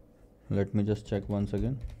 Let me just check once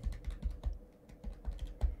again.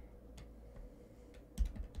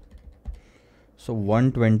 So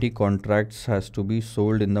 120 contracts has to be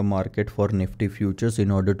sold in the market for Nifty futures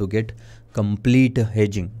in order to get complete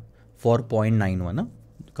hedging for 0.91.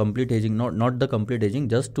 Complete hedging, not the complete hedging,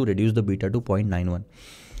 just to reduce the beta to 0.91.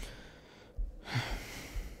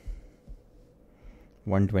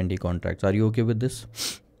 120 contracts. Are you okay with this?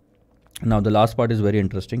 Now the last part is very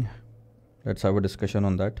interesting. Let's have a discussion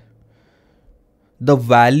on that. The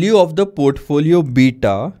value of the portfolio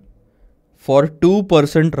beta for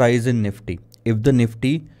 2% rise in Nifty. If the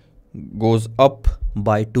Nifty goes up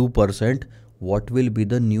by 2%, what will be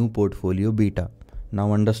the new portfolio beta?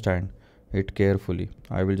 Now understand it carefully.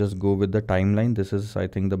 I will just go with the timeline. This is, I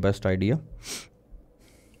think, the best idea.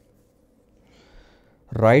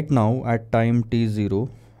 Right now at time t0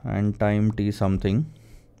 and time t something,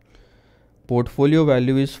 portfolio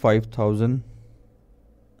value is 5,000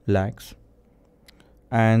 lakhs,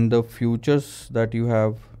 and the futures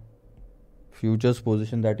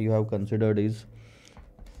position that you have considered is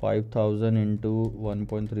 5,000 into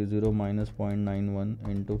 1.30 minus 0.91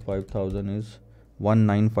 into 5,000 is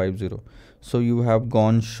 1950. So you have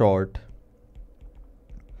gone short.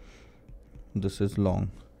 This is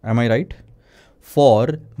long. Am I right?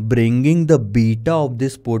 For bringing the beta of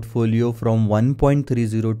this portfolio from 1.30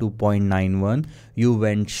 to 0.91, you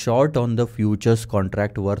went short on the futures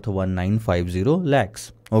contract worth 1950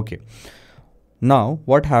 lakhs. Okay. Now,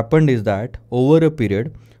 what happened is that over a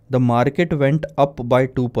period, the market went up by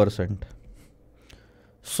 2%.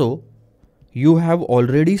 So, you have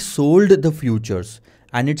already sold the futures,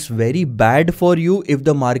 and it's very bad for you if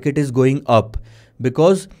the market is going up,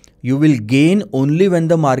 because you will gain only when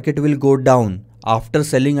the market will go down. After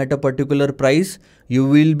selling at a particular price, you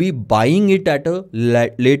will be buying it at a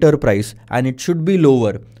later price, and it should be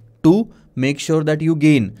lower to make sure that you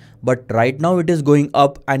gain. But right now it is going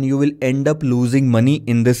up and you will end up losing money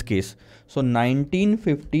in this case. So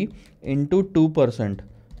 1950 into 2%,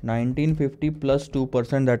 1950 plus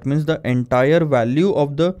 2%, that means the entire value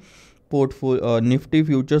of the portfolio Nifty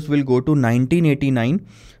futures will go to 1989,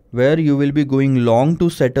 where you will be going long to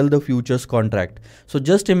settle the futures contract. So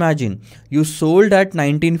just imagine, you sold at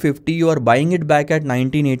 1950, you are buying it back at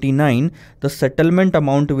 1989, the settlement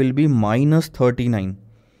amount will be minus 39.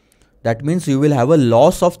 That means you will have a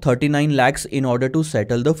loss of 39 lakhs in order to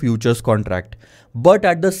settle the futures contract. But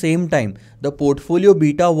at the same time, the portfolio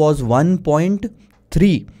beta was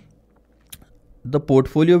 1.3. The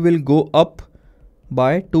portfolio will go up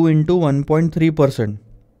by 2 into 1.3%.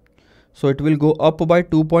 So it will go up by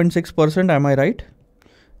 2.6%. Am I right?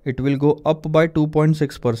 It will go up by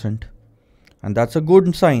 2.6%. And that's a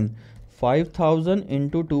good sign. 5,000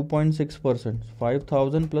 into 2.6%.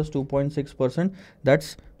 5,000 plus 2.6%.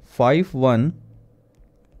 That's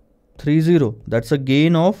 5130. That's a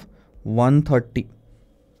gain of 130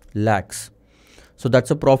 lakhs. So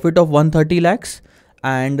that's a profit of 130 lakhs,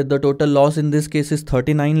 and the total loss in this case is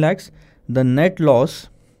 39 lakhs. The net loss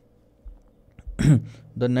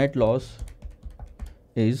the net loss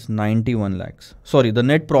is 91 lakhs. Sorry, the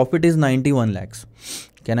net profit is 91 lakhs.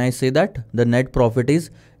 Can I say that? The net profit is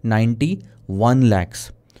 91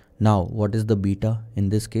 lakhs. Now, what is the beta in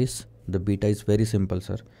this case? The beta is very simple,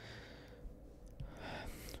 sir.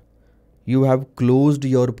 You have closed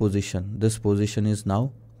your position. This position is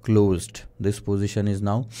now closed. This position is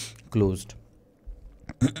now closed.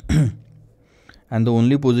 And the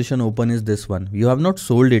only position open is this one. You have not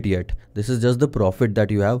sold it yet. This is just the profit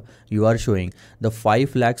that you are showing. The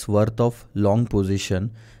 5 lakhs worth of long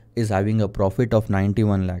position is having a profit of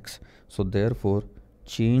 91 lakhs. So therefore,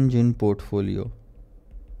 change in portfolio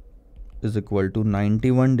is equal to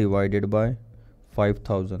 91 divided by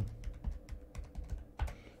 5,000.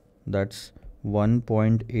 That's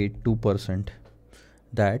 1.82%.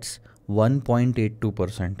 That's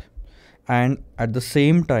 1.82%. And at the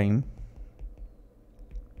same time,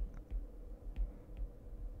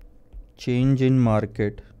 change in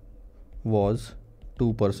market was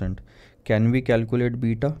 2%. Can we calculate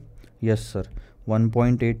beta? Yes, sir.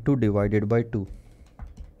 1.82 divided by 2.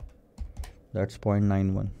 That's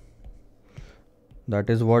 0.91.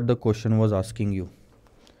 That is what the question was asking you.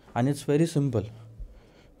 And it's very simple.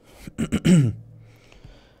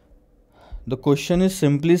 The question is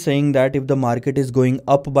simply saying that if the market is going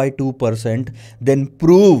up by 2%, then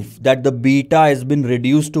prove that the beta has been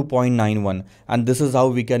reduced to 0.91. And this is how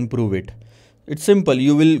we can prove it. It's simple.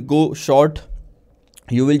 You will go short.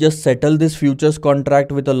 You will just settle this futures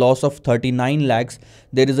contract with a loss of 39 lakhs.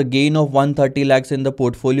 There is a gain of 130 lakhs in the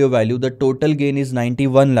portfolio value. The total gain is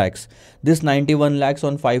 91 lakhs. This 91 lakhs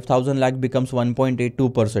on 5,000 lakh becomes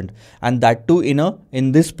 1.82%. And that too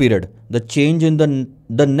in this period. The change in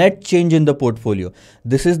the net change in the portfolio.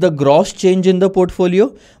 This is the gross change in the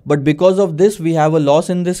portfolio. But because of this, we have a loss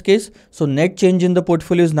in this case. So net change in the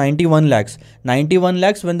portfolio is 91 lakhs. 91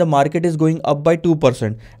 lakhs when the market is going up by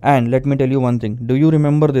 2%. And let me tell you one thing. Do you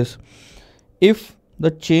remember this? If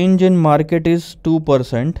the change in market is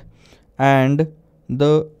 2% and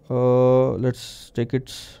the let's take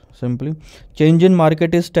it simply, change in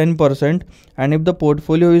market is 10%, and if the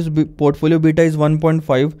portfolio beta is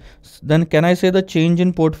 1.5, then can I say the change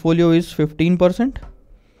in portfolio is 15%?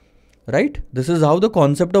 Right? This is how the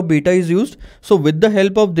concept of beta is used. So with the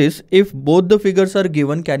help of this, if both the figures are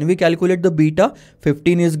given, can we calculate the beta?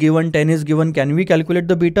 15 is given, 10 is given. Can we calculate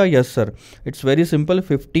the beta? Yes, sir. It's very simple.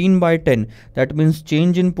 15 by 10. That means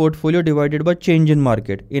change in portfolio divided by change in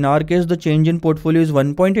market. In our case, the change in portfolio is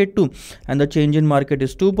 1.82 and the change in market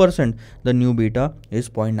is 2%. The new beta is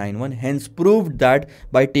 0.91. Hence proved that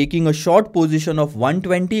by taking a short position of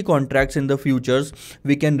 120 contracts in the futures,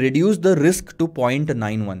 we can reduce the risk to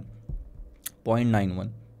 0.91.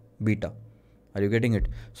 0.91 beta. Are you getting it?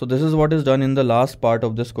 So this is what is done in the last part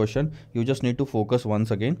of this question. You just need to focus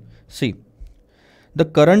once again. See, the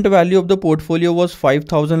current value of the portfolio was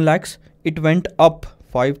 5,000 lakhs. It went up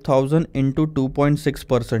 5,000 into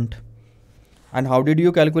 2.6%. And how did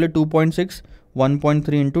you calculate 2.6?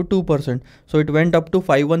 1.3 into 2%. So it went up to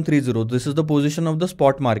 5130. This is the position of the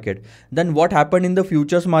spot market. Then what happened in the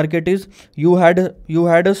futures market is you had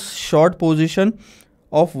a short position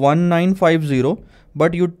of 1950,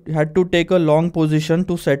 but you had to take a long position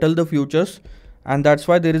to settle the futures, and that's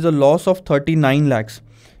why there is a loss of 39 lakhs.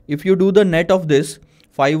 If you do the net of this,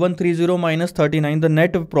 5130 minus 39, the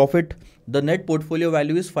net profit, the net portfolio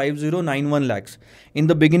value is 5091 lakhs. In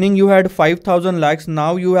the beginning you had 5000 lakhs,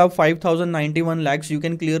 now you have 5091 lakhs. You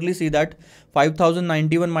can clearly see that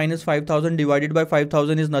 5091 minus 5000 divided by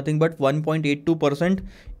 5000 is nothing but 1.82%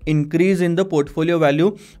 increase in the portfolio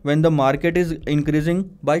value when the market is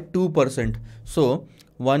increasing by 2%. So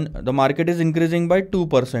the market is increasing by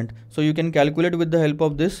 2%. So you can calculate with the help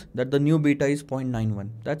of this that the new beta is 0.91.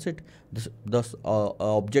 That's it. This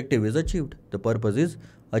objective is achieved. The purpose is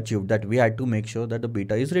achieved, that we had to make sure that the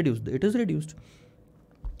beta is reduced. It is reduced.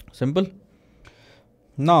 Simple.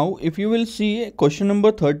 Now, if you will see, question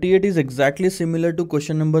number 38 is exactly similar to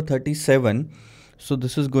question number 37. So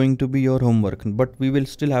this is going to be your homework, but we will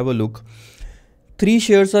still have a look. 3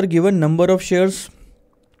 shares are given, number of shares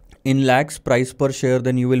in lakhs, price per share,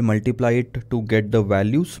 then you will multiply it to get the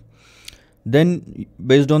values. Then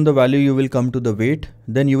based on the value you will come to the weight,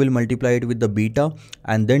 then you will multiply it with the beta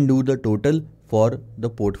and then do the total for the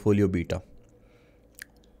portfolio beta.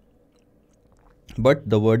 But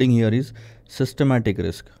the wording here is systematic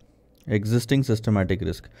risk, existing systematic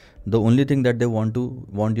risk. The only thing that they want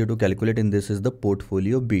you to calculate in this is the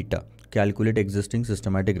portfolio beta. Calculate existing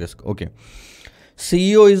systematic risk. Okay.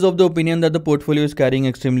 CEO is of the opinion that the portfolio is carrying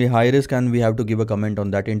extremely high risk, and we have to give a comment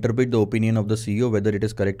on that. Interpret the opinion of the CEO whether it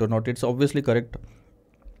is correct or not. It's obviously correct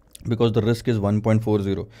because the risk is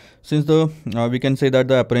 1.40. Since we can say that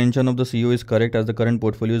the apprehension of the CEO is correct, as the current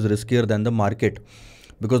portfolio is riskier than the market,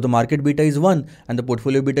 because the market beta is 1 and the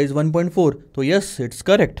portfolio beta is 1.4. So yes, it's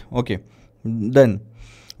correct. Okay. Then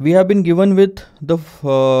we have been given with the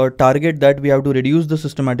target that we have to reduce the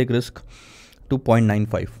systematic risk to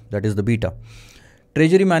 0.95. That is the beta.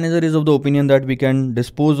 Treasury manager is of the opinion that we can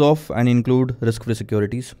dispose of and include risk-free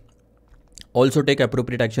securities. Also take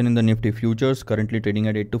appropriate action in the Nifty futures, currently trading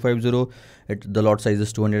at 8250. The lot size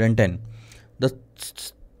is 210. The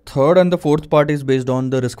third and the fourth part is based on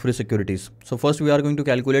the risk-free securities. So first we are going to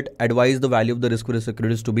calculate, advise the value of the risk-free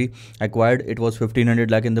securities to be acquired. It was 1500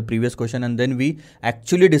 lakh in the previous question, and then we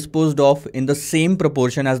actually disposed of in the same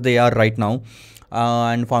proportion as they are right now,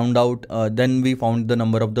 and found out, then we found the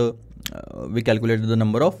number of the we calculated the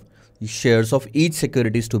number of shares of each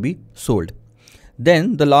securities to be sold.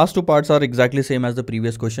 Then the last two parts are exactly same as the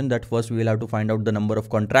previous question, that first we will have to find out the number of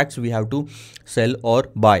contracts we have to sell or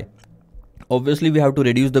buy. Obviously we have to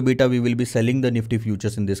reduce the beta, we will be selling the Nifty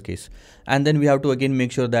futures in this case. And then we have to again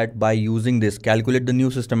make sure that by using this, calculate the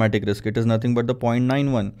new systematic risk. It is nothing but the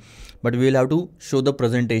 0.91. But we will have to show the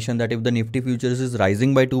presentation that if the Nifty futures is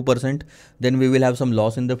rising by 2%, then we will have some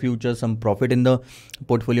loss in the future, some profit in the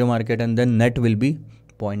portfolio market, and then net will be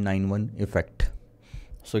 0.91 effect.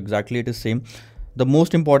 So exactly it is same. The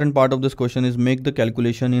most important part of this question is make the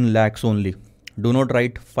calculation in lakhs only. Do not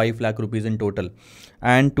write 5 lakh rupees in total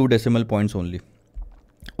and 2 decimal points only.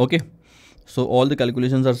 Okay. So all the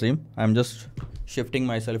calculations are same. I'm just shifting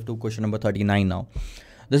myself to question number 39 now.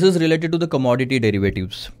 This is related to the commodity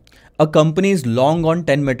derivatives. A company is long on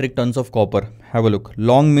 10 metric tons of copper. Have a look.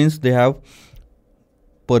 Long means they have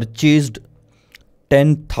purchased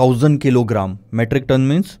 10,000 kilogram. Metric ton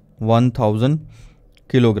means 1000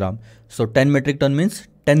 kilogram. So 10 metric ton means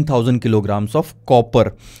 10,000 kilograms of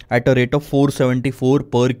copper at a rate of 474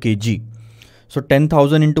 per kg. So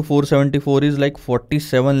 10,000 into 474 is like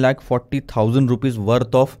 47,40,000 rupees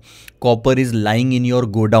worth of copper is lying in your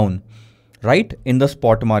godown, right, in the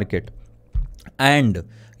spot market. And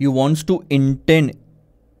you wants to intends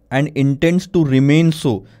to remain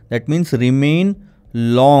so. That means remain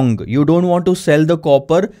long. You don't want to sell the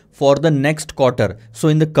copper for the next quarter. So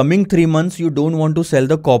in the coming 3 months, you don't want to sell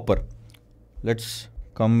the copper. Let's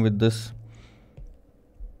come with this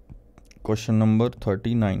question number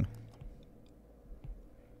 39.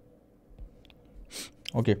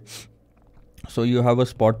 Okay. So you have a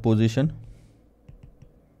spot position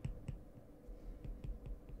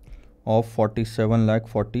of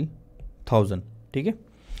 47,40,000. Okay.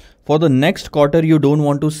 For the next quarter, you don't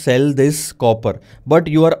want to sell this copper, but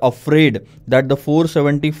you are afraid that the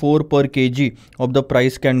 474 per kg of the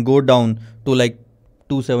price can go down to like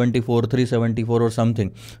 274, 374 or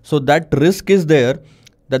something. So that risk is there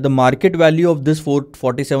that the market value of this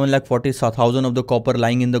 47,40,000 of the copper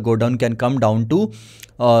lying in the godown can come down to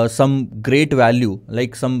some great value,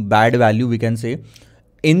 like some bad value we can say,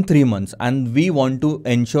 in 3 months. And we want to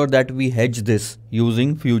ensure that we hedge this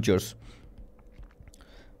using futures.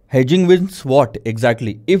 Hedging means what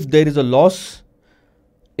exactly? If there is a loss,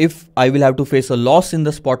 if I will have to face a loss in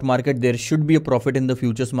the spot market, there should be a profit in the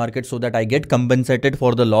futures market so that I get compensated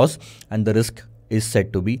for the loss and the risk is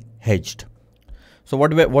said to be hedged. So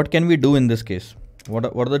what can we do in this case? What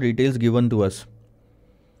are the details given to us?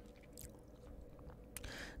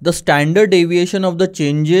 The standard deviation of the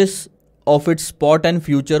changes of its spot and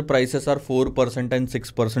future prices are 4% and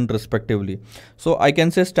 6% respectively. So I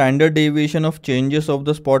can say standard deviation of changes of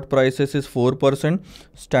the spot prices is 4%,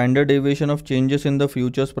 standard deviation of changes in the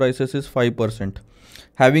futures prices is 5%,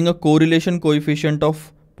 having a correlation coefficient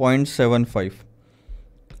of 0.75.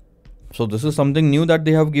 So this is something new that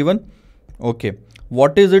they have given. Okay,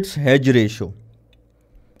 what is its hedge ratio?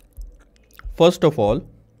 First of all,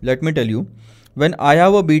 let me tell you, when I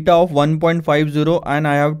have a beta of 1.50 and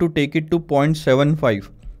I have to take it to 0.75,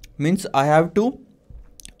 means I have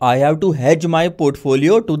to hedge my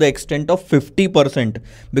portfolio to the extent of 50%,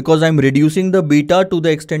 because I'm reducing the beta to the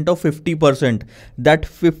extent of 50%. That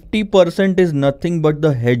 50% is nothing but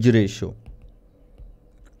the hedge ratio.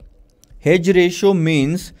 Hedge ratio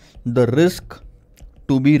means the risk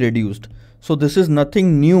to be reduced. So this is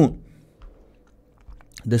nothing new.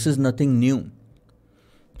 This is nothing new.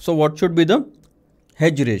 So what should be the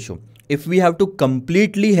hedge ratio? If we have to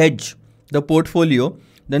completely hedge the portfolio,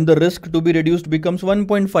 then the risk to be reduced becomes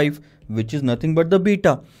 1.5, which is nothing but the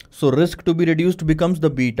beta. So risk to be reduced becomes the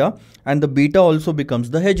beta, and the beta also becomes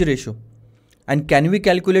the hedge ratio. And can we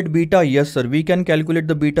calculate beta? Yes, sir. We can calculate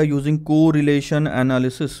the beta using correlation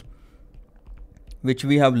analysis, which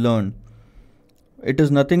we have learned. It is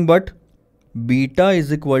nothing but beta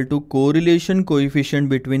is equal to correlation coefficient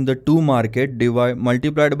between the two market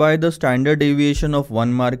multiplied by the standard deviation of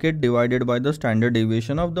one market divided by the standard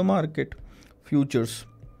deviation of the market futures.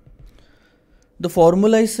 The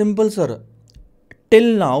formula is simple, sir.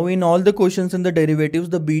 Till now, in all the questions in the derivatives,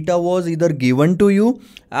 the beta was either given to you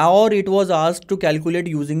or it was asked to calculate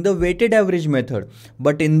using the weighted average method.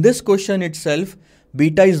 But in this question itself,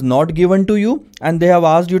 beta is not given to you and they have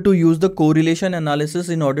asked you to use the correlation analysis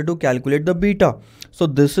in order to calculate the beta. So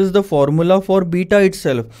this is the formula for beta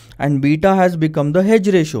itself, and beta has become the hedge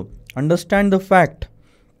ratio. Understand the fact.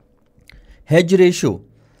 Hedge ratio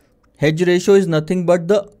is nothing but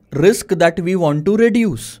the risk that we want to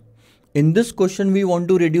reduce. In this question, we want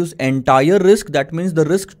to reduce entire risk. That means the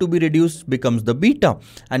risk to be reduced becomes the beta,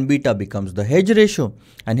 and beta becomes the hedge ratio,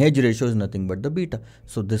 and hedge ratio is nothing but the beta.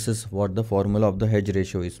 So this is what the formula of the hedge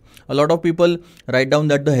ratio is. A lot of people write down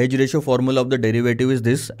that the hedge ratio formula of the derivative is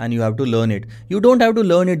this and you have to learn it. You don't have to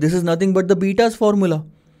learn it. This is nothing but the beta's formula.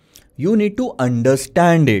 You need to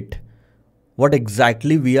understand it, what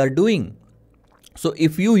exactly we are doing. So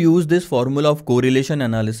if you use this formula of correlation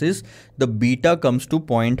analysis, the beta comes to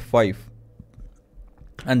 0.5.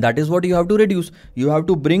 And that is what you have to reduce. You have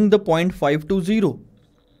to bring the 0.5 to 0.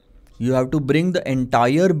 You have to bring the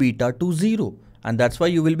entire beta to 0. And that's why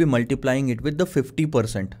you will be multiplying it with the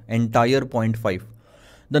 50%, entire 0.5.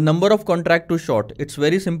 The number of contract to short, it's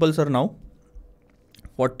very simple, sir, now.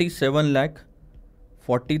 47 lakh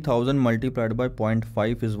 40,000 multiplied by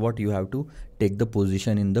 0.5 is what you have to take the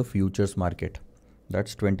position in the futures market.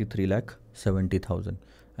 That's 23 lakh 70,000.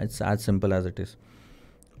 It's as simple as it is.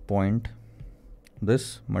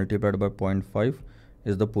 This multiplied by 0.5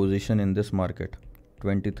 is the position in this market,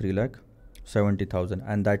 23 lakh 70,000,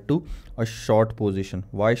 and that too a short position.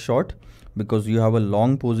 Why short? Because you have a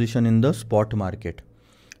long position in the spot market.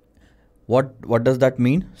 What does that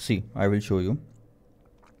mean? See, I will show you.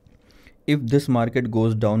 If this market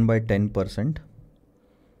goes down by 10%,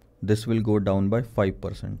 this will go down by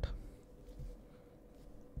 5%.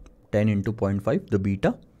 10 into 0.5, the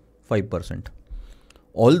beta 5%.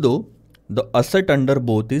 Although the asset under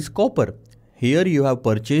both is copper. Here you have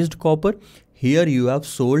purchased copper, here you have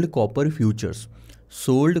sold copper futures.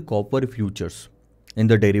 Sold copper futures in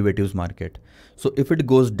the derivatives market. So if it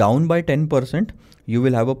goes down by 10%, you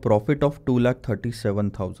will have a profit of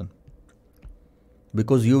 2,37,000.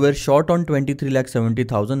 Because you were short on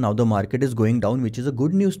 23,70,000, now the market is going down, which is a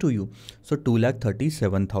good news to you. So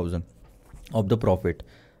 2,37,000 of the profit.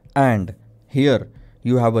 And here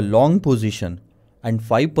you have a long position, and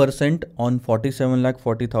 5% on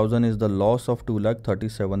 47,40,000 is the loss of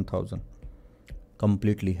 2,37,000.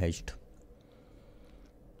 Completely hedged.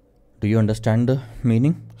 Do you understand the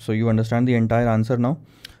meaning? So you understand the entire answer now.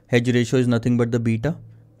 Hedge ratio is nothing but the beta.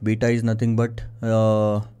 Beta is nothing but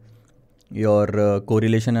your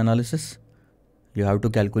correlation analysis. You have to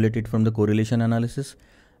calculate it from the correlation analysis.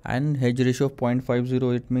 And hedge ratio of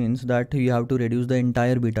 0.50, it means that you have to reduce the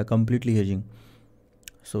entire beta, completely hedging.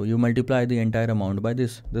 So you multiply the entire amount by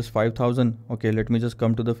this 5,000. Okay, let me just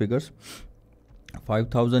come to the figures.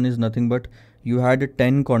 5,000 is nothing but you had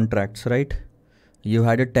 10 contracts, right? You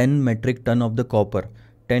had a 10 metric ton of the copper.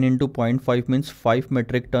 10 into 0.5 means 5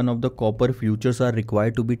 metric ton of the copper futures are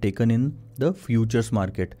required to be taken in the futures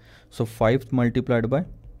market. So 5 multiplied by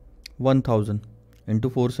 1,000 into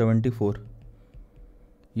 474.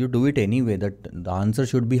 You do it anyway. That the answer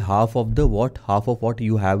should be half of the what? Half of what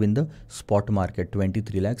you have in the spot market,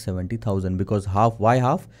 23,70,000. Because half, why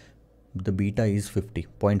half? The beta is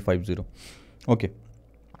 50.50. Okay.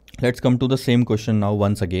 Let's come to the same question now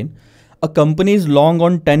once again. A company is long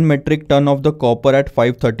on 10 metric ton of the copper at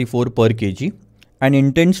 534 per kg and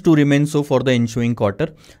intends to remain so for the ensuing quarter.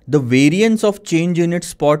 The variance of change in its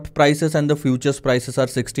spot prices and the futures prices are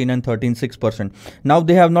 16 and 13.6%. Now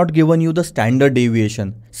they have not given you the standard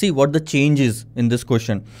deviation. See what the change is in this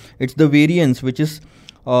question. It's the variance, which is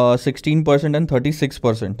 16% and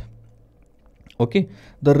 36%. Okay,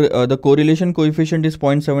 the correlation coefficient is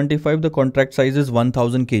 0.75. The contract size is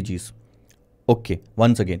 1000 kgs. Okay,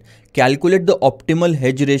 once again, calculate the optimal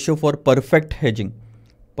hedge ratio for perfect hedging.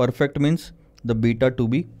 Perfect means the beta to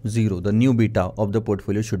be 0. The new beta of the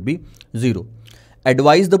portfolio should be 0.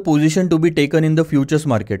 Advise the position to be taken in the futures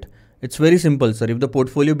market. It's very simple, sir. If the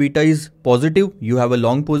portfolio beta is positive, you have a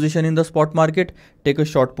long position in the spot market, take a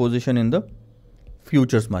short position in the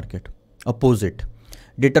futures market. Opposite.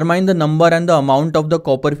 Determine the number and the amount of the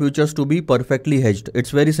copper futures to be perfectly hedged.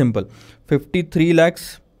 It's very simple.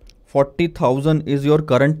 53,40,000 is your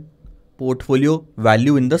current portfolio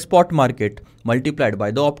value in the spot market multiplied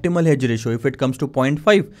by the optimal hedge ratio. If it comes to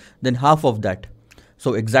 0.5, then half of that.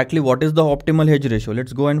 So exactly what is the optimal hedge ratio?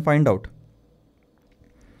 Let's go and find out.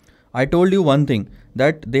 I told you one thing,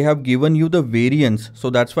 that they have given you the variance. So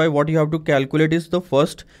that's why what you have to calculate is the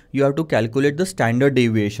first, you have to calculate the standard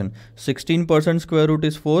deviation. 16% square root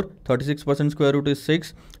is 4, 36% square root is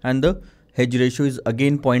 6, and the hedge ratio is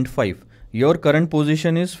again 0.5. Your current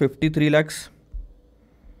position is 53 lakhs.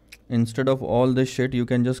 Instead of all this shit, you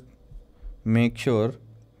can just make sure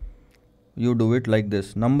you do it like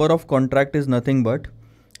this. Number of contract is nothing but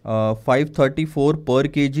 534 per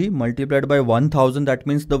kg multiplied by 1000. That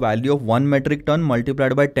means the value of 1 metric ton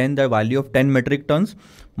multiplied by 10, the value of 10 metric tons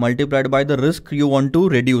multiplied by the risk you want to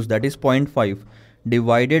reduce, that is 0.5,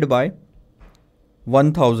 divided by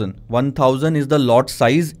 1000. 1000 is the lot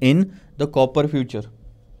size in the copper future.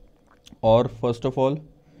 Or first of all,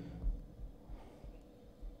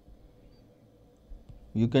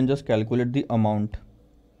 you can just calculate the amount.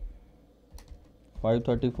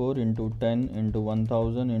 534 into 10 into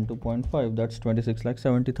 1000 into 0.5, that's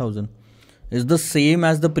 26,70,000. Is the same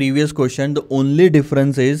as the previous question. The only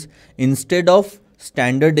difference is instead of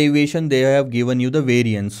standard deviation, they have given you the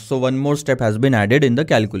variance. So one more step has been added in the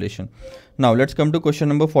calculation. Now let's come to question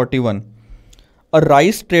number 41. A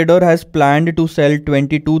rice trader has planned to sell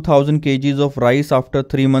 22,000 kgs of rice after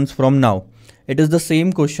 3 months from now. It is the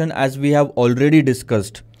same question as we have already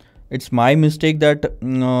discussed. It's my mistake that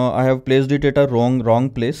I have placed it at a wrong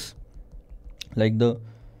place. Like the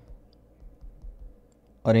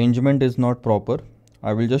arrangement is not proper.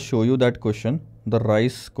 I will just show you that question, the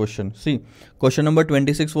rice question. See, question number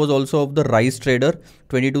 26 was also of the rice trader,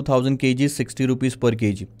 22,000 kg, 60 rupees per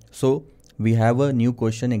kg. So we have a new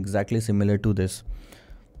question exactly similar to this.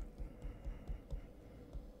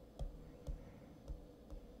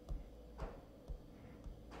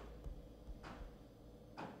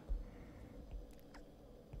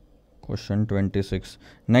 Question 26.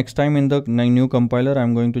 Next time in the new compiler, I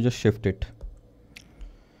am going to just shift it.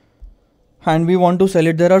 And we want to sell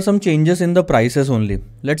it. There are some changes in the prices only.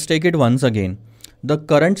 Let's take it once again. The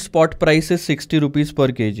current spot price is 60 rupees per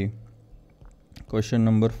kg. Question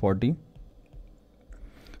number 40.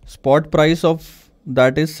 Spot price of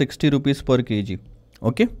that is 60 rupees per kg.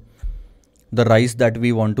 Okay. The rice that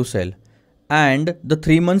we want to sell. And the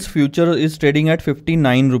 3 months future is trading at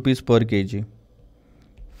 59 rupees per kg.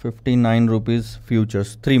 59 rupees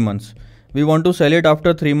futures, 3 months. We want to sell it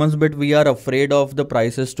after 3 months, but we are afraid of the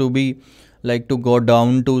prices to be like to go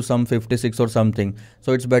down to some 56 or something.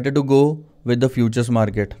 So it's better to go with the futures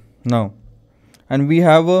market now. And we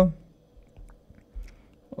have a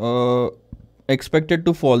expected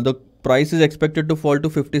to fall. The price is expected to fall to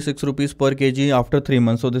 56 rupees per kg after 3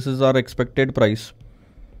 months. So this is our expected price.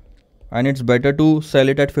 And it's better to sell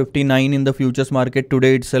it at 59 in the futures market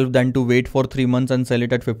today itself than to wait for 3 months and sell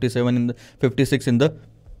it at 57 in the 56 in the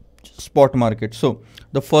spot market. So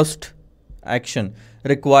the first action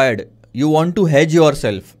required, you want to hedge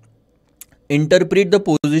yourself. Interpret the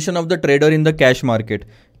position of the trader in the cash market.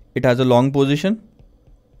 It has a long position.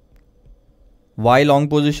 Why long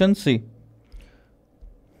position? See,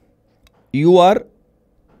 you are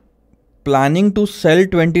planning to sell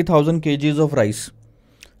 20,000 kgs of rice.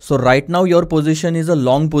 So right now your position is a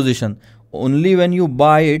long position. Only when you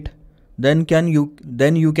buy it, then you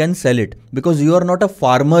can sell it, because you are not a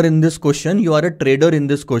farmer in this question, you are a trader in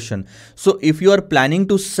this question. So if you are planning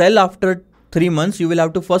to sell after 3 months you will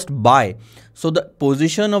have to first buy. So the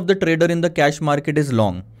position of the trader in the cash market is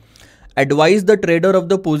long. Advise the trader of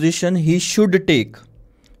the position he should take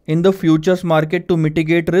in the futures market to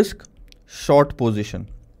mitigate risk, short position.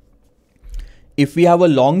 If we have a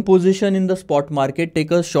long position in the spot market,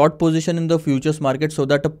 take a short position in the futures market so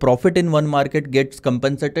that a profit in one market gets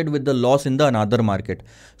compensated with the loss in the another market.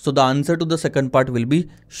 So the answer to the second part will be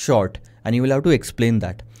short, and you will have to explain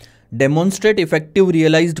that. Demonstrate effective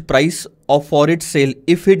realized price for its sale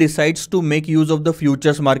if he decides to make use of the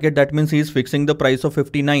futures market. That means he is fixing the price of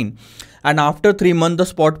 59, and after 3 months the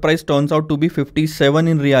spot price turns out to be 57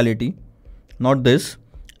 in reality, not this,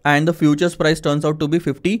 and the futures price turns out to be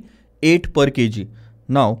 58 per kg.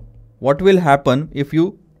 Now what will happen if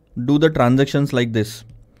you do the transactions like this?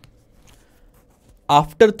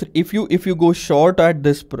 After if you go short at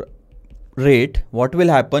this rate, what will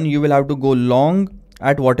happen? You will have to go long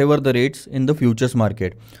at whatever the rates in the futures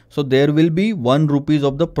market. So there will be 1 rupees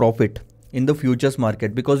of the profit in the futures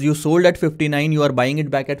market because you sold at 59, you are buying it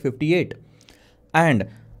back at 58. And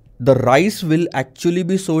the rice will actually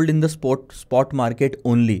be sold in the spot market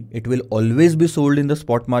only. It will always be sold in the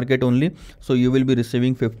spot market only. So you will be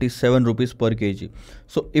receiving 57 rupees per kg.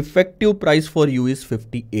 So effective price for you is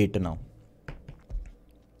 58 now.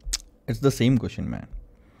 It's the same question, man.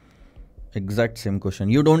 Exact same question.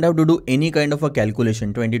 You don't have to do any kind of a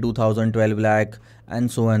calculation, 22,000, 12 lakh and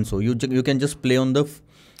so and so. You can just play on the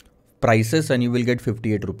prices and you will get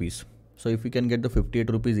 58 rupees. So if you can get the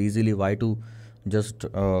 58 rupees easily, why to just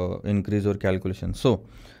increase your calculation? So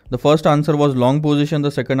the first answer was long position,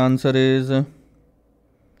 the second answer is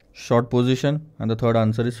short position, and the third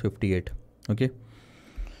answer is 58. Okay.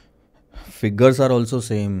 Figures are also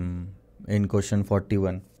same in question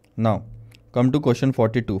 41. Now come to question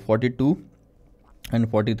 42. 42 and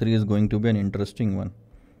 43 is going to be an interesting one.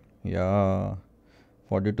 Yeah.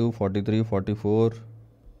 42, 43, 44.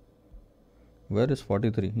 Where is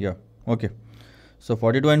 43? Yeah. Okay. So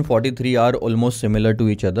 42 and 43 are almost similar to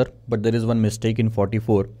each other, but there is one mistake in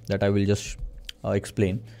 44 that I will just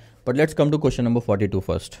explain. But let's come to question number 42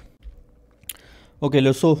 first.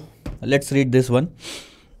 Okay, so let's read this one.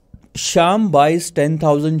 Shyam buys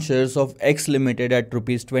 10,000 shares of X Limited at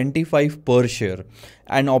rupees 25 per share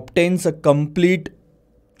and obtains a complete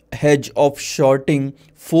hedge of shorting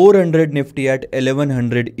 400 Nifty at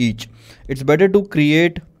 1100 each. It's better to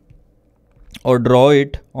create or draw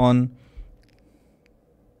it on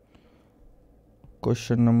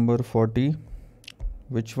question number 40.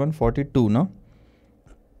 Which one? 42, no?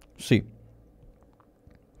 See,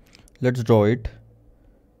 let's draw it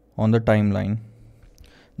on the timeline.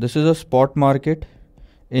 This is a spot market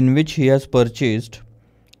in which he has purchased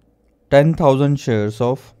 10,000 shares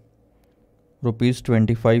of rupees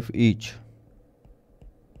 25 each.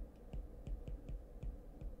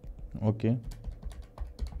 Okay.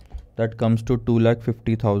 That comes to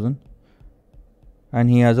 2,50,000. And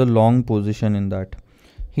he has a long position in that.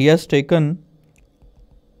 He has taken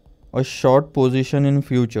a short position in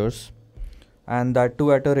futures, and that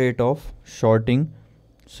too at a rate of shorting.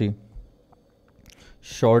 See,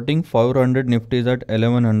 shorting 400 Nifties at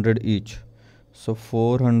 1100 each. So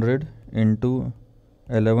 400 into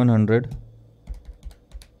 1100,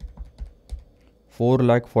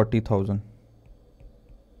 4,40,000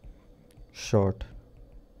 short.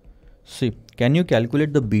 See, can you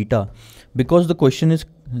calculate the beta? Because the question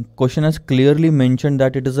has clearly mentioned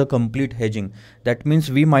that it is a complete hedging. That means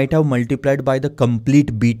we might have multiplied by the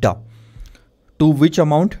complete beta. To which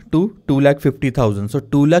amount? To 2,50,000. So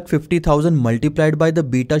 2,50,000 multiplied by the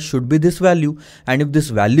beta should be this value. And if this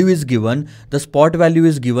value is given, the spot value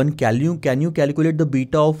is given, can you calculate the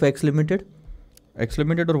beta of X Limited? X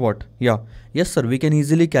Limited or what? Yeah. Yes, sir. We can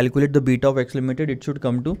easily calculate the beta of X Limited. It should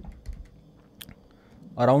come to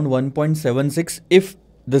around 1.76 if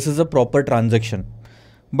this is a proper transaction.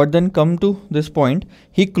 But then come to this point.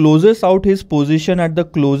 He closes out his position at the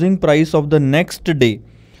closing price of the next day,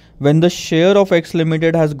 when the share of X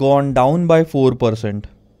Limited has gone down by 4%.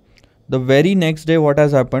 The very next day, what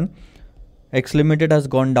has happened? X Limited has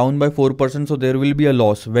gone down by 4%, so there will be a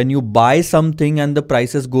loss. When you buy something and the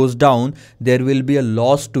prices goes down, there will be a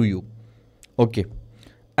loss to you. Okay.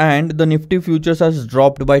 And the Nifty futures has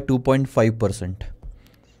dropped by 2.5%.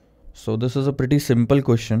 So this is a pretty simple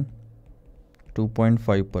question.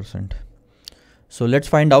 2.5%. So let's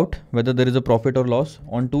find out whether there is a profit or loss.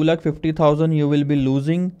 On 2,50,000 you will be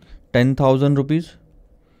losing 10,000 rupees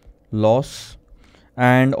loss,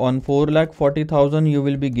 and on 4,40,000 you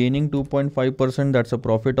will be gaining 2.5%. That's a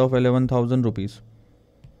profit of 11,000 rupees.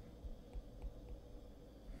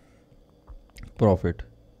 Profit.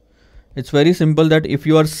 It's very simple that if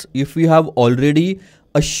you have already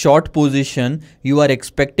a short position, you are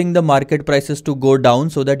expecting the market prices to go down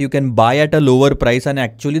so that you can buy at a lower price, and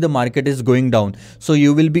actually the market is going down. So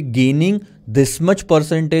you will be gaining this much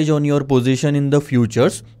percentage on your position in the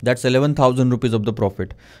futures. That's 11,000 rupees of the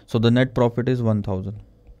profit. So the net profit is 1,000.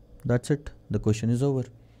 That's it. The question is over.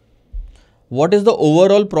 What is the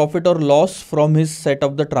overall profit or loss from his set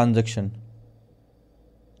of the transaction?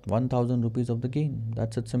 1,000 rupees of the gain.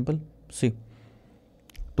 That's it, simple. See,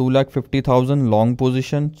 2,50,000 long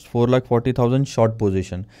position, 4,40,000 short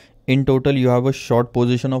position. In total, you have a short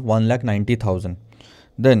position of 1,90,000.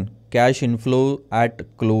 Then cash inflow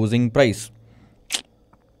at closing price.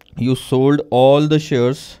 You sold all the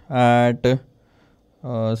shares at,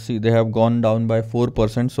 see, they have gone down by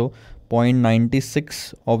 4%. So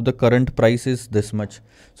 0.96 of the current price is this much.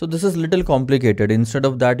 So this is little complicated. Instead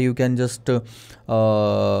of that, you can just go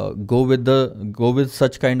with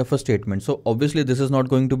such kind of a statement. So obviously this is not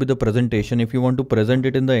going to be the presentation. If you want to present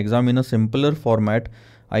it in the exam in a simpler format,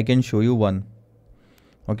 I can show you one.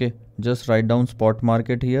 Okay, just write down spot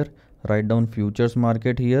market here, write down futures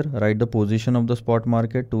market here, write the position of the spot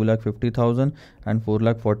market 2,50,000 and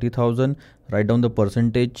 4,40,000, write down the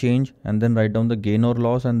percentage change, and then write down the gain or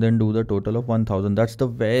loss, and then do the total of 1,000. That's the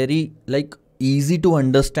very easy to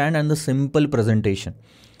understand and the simple presentation,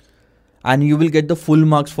 and you will get the full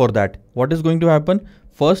marks for that. What is going to happen?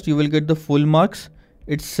 First, you will get the full marks.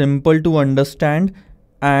 It's simple to understand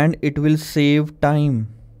and it will save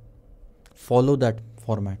time. Follow that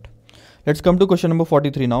format. Let's come to question number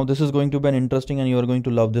 43 now. This is going to be an interesting, and you are going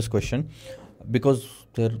to love this question because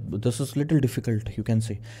this is little difficult, you can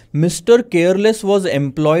say. Mr. Careless was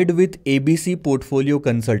employed with ABC Portfolio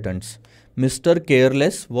Consultants. Mr.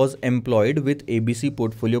 Careless was employed with ABC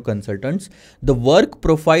Portfolio Consultants. The work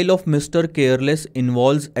profile of Mr. Careless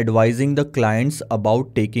involves advising the clients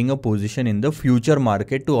about taking a position in the future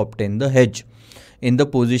market to obtain the hedge in the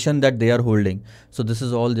position that they are holding. So this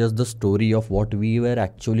is all just the story of what we were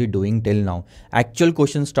actually doing till now. Actual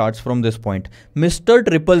question starts from this point. Mr.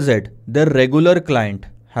 Triple Z, their regular client.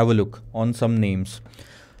 Have a look on some names.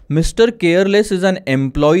 Mr. Careless is an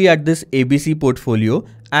employee at this ABC portfolio,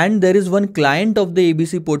 and there is one client of the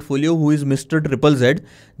ABC portfolio who is Mr. Triple Z.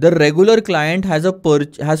 The regular client has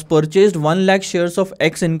purchased 1 lakh shares of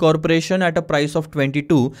X Incorporation at a price of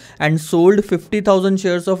 22 and sold 50,000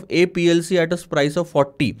 shares of A PLC at a price of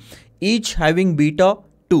 40, each having beta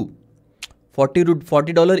 2.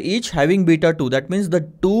 $40 each having beta 2. That means the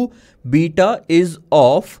 2 beta is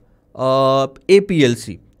of A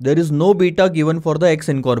PLC. There is no beta given for the X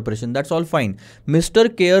Incorporation. That's all fine. Mr.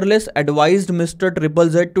 Careless advised Mr. Triple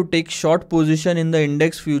Z to take short position in the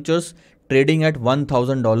index futures trading at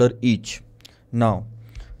 $1,000 each. Now,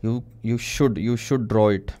 you should draw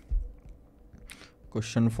it.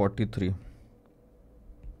 Question 43.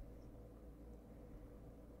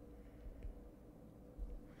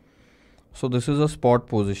 So this is a spot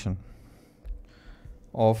position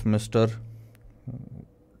of Mr.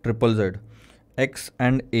 Triple Z. X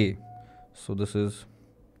and A. So this is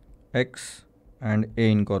X and A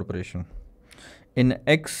Incorporation. In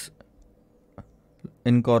X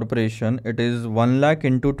Incorporation, it is 1 lakh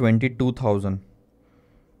into 22,000.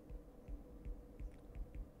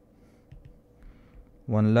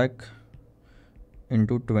 1 lakh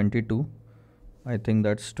into 22. I think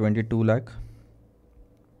that's 22 lakh.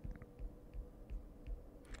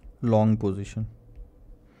 Long position.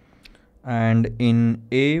 And in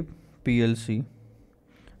A PLC,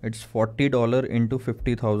 it's $40 into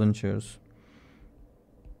 50,000 shares.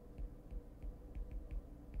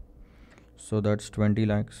 So that's 20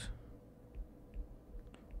 lakhs.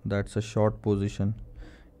 That's a short position.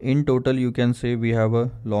 In total, you can say we have a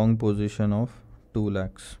long position of 2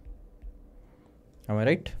 lakhs. Am I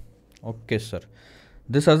right? Okay, sir.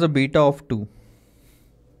 This has a beta of 2.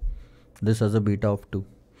 This has a beta of 2.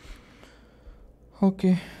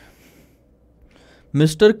 Okay.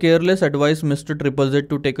 Mr. Careless advised Mr. Triple Z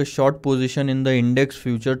to take a short position in the index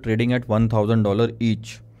future trading at $1,000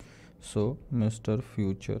 each. So, Mr.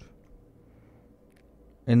 Future.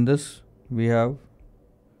 In this, we have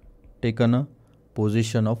taken a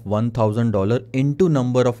position of $1,000 into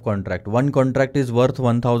number of contract. One contract is worth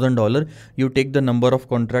 $1,000. You take the number of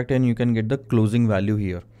contract and you can get the closing value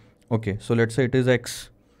here. Okay, so let's say it is X.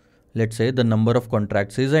 Let's say the number of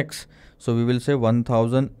contracts is X. So we will say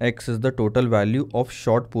 1000x is the total value of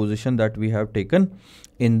short position that we have taken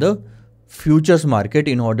in the futures market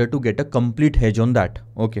in order to get a complete hedge on that.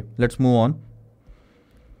 Okay, let's move on.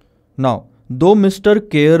 Now, though Mr.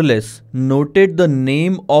 Careless noted the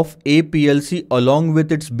name of A PLC along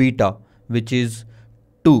with its beta, which is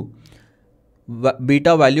 2,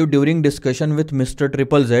 beta value during discussion with Mr.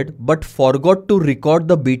 Triple Z, but forgot to record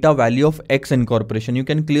the beta value of X incorporation. You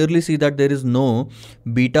can clearly see that there is no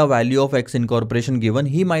beta value of X incorporation given.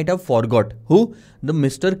 He might have forgot. Who? The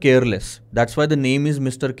Mr. Careless. That's why the name is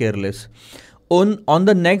Mr. Careless. On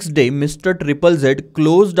the next day, Mr. Triple Z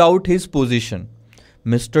closed out his position.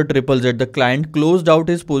 Mr. Triple Z, the client, closed out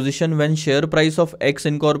his position when share price of X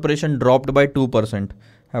incorporation dropped by 2%.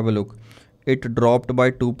 Have a look. It dropped by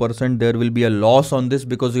 2%. There will be a loss on this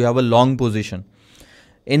because you have a long position.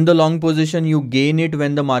 In the long position, you gain it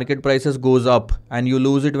when the market prices goes up and you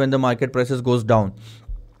lose it when the market prices goes down.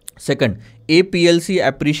 Second, A PLC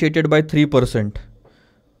appreciated by 3%.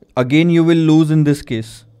 Again, you will lose in this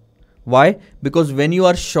case. Why? Because when you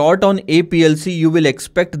are short on A PLC, you will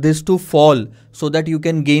expect this to fall so that you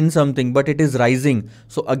can gain something, but it is rising.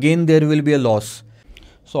 So again, there will be a loss.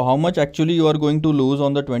 So how much actually you are going to lose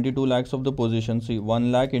on the 22 lakhs of the position? See,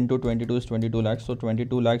 1 lakh into 22 is 22 lakhs. So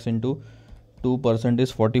 22 lakhs into 2%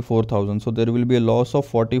 is 44,000. So there will be a loss of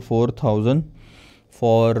 44,000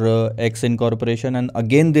 for X incorporation. And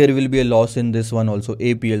again, there will be a loss in this one also,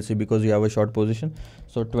 APLC, because you have a short position.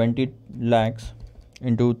 So 20 lakhs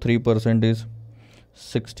into 3% is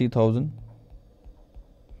 60,000.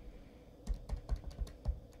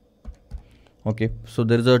 Okay, so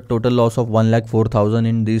there is a total loss of 1,04,000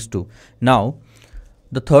 in these two. Now,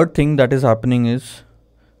 the third thing that is happening is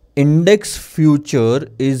index future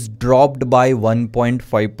is dropped by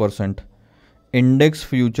 1.5%. Index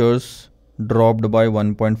futures dropped by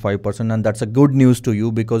 1.5%, and that's a good news to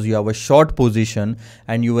you because you have a short position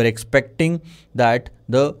and you were expecting that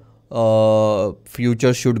the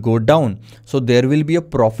future should go down. So there will be a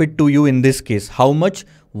profit to you in this case. How much?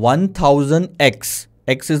 1000x.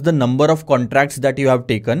 X is the number of contracts that you have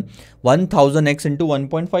taken. 1000x into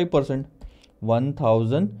 1.5%.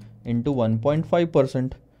 1000 into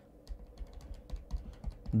 1.5%.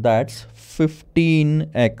 That's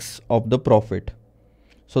 15x of the profit.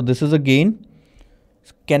 So this is a gain.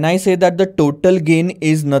 Can I say that the total gain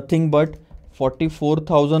is nothing but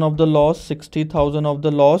 44,000 of the loss, 60,000 of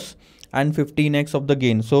the loss, and 15x of the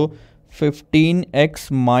gain? So 15x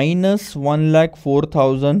minus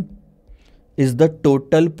 1,04,000 is the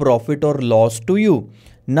total profit or loss to you.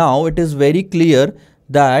 Now it is very clear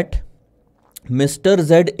that Mr.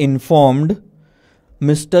 Z informed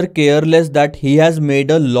Mr. Careless that he has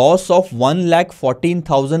made a loss of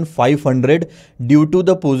 1,14,500 due to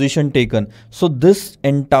the position taken. So this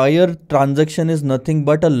entire transaction is nothing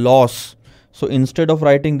but a loss. So instead of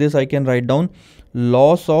writing this, I can write down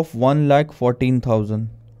loss of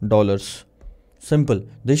 $1,14,000. Simple.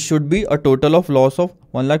 This should be a total of loss of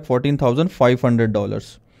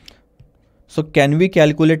 $1,14,500. So can we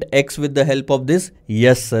calculate X with the help of this?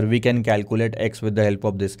 Yes, sir. We can calculate X with the help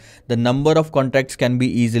of this. The number of contracts can be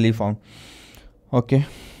easily found. Okay.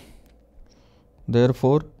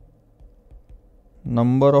 Therefore,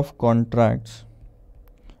 number of contracts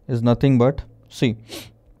is nothing but, see,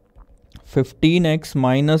 15x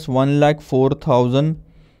minus 1,04,000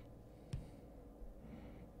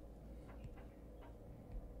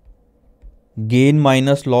 gain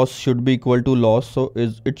minus loss should be equal to loss. So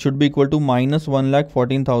it should be equal to minus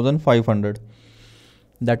 1,14,500.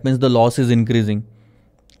 That means the loss is increasing,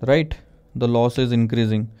 right? The loss is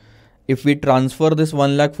increasing. If we transfer this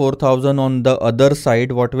 1,04,000 on the other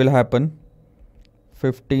side, what will happen?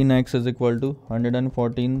 15x is equal to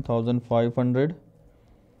 114,500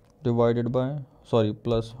 divided by,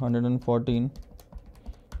 plus 114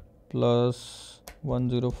 plus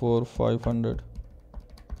 104,500.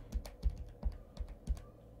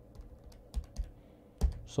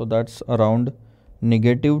 So that's around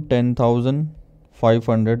negative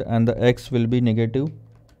 10,500 and the X will be negative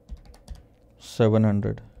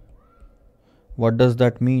 700. What does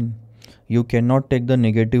that mean? You cannot take the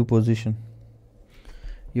negative position.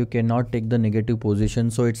 You cannot take the negative position.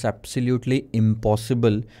 So it's absolutely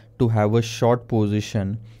impossible to have a short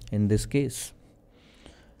position in this case.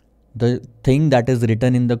 The thing that is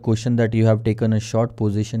written in the question that you have taken a short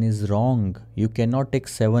position is wrong. You cannot take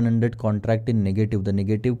 700 contract in negative. The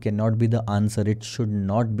negative cannot be the answer. It should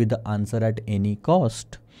not be the answer at any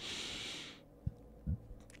cost.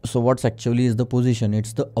 So what's actually is the position?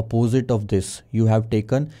 It's the opposite of this. You have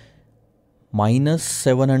taken minus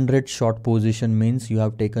 700 short position means you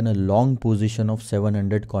have taken a long position of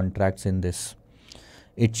 700 contracts in this.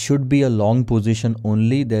 It should be a long position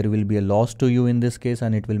only. There will be a loss to you in this case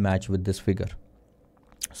and it will match with this figure.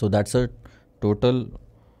 So that's a total.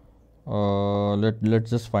 Let's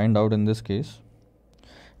just find out in this case.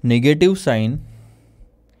 Negative sign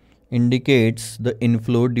indicates the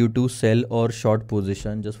inflow due to sell or short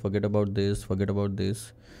position. Just forget about this, forget about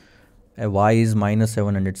this. Y is minus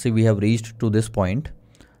 700. See, we have reached to this point,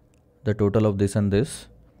 the total of this and this,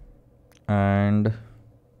 and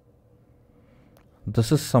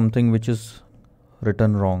this is something which is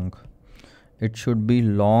written wrong. It should be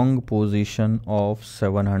long position of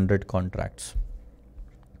 700 contracts.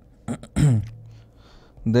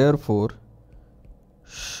 Therefore,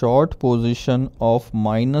 short position of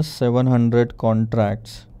minus 700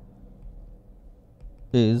 contracts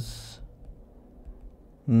is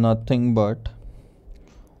nothing but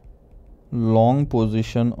long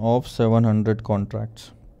position of 700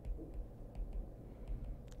 contracts.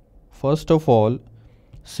 First of all,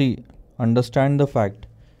 see, understand the fact.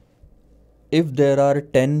 If there are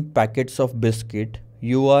 10 packets of biscuit,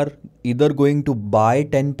 you are either going to buy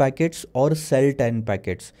 10 packets or sell 10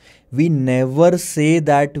 packets. We never say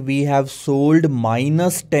that we have sold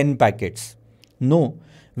minus 10 packets. No,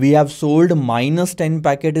 we have sold minus 10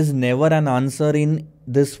 packet is never an answer in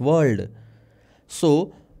this world.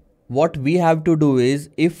 So what we have to do is,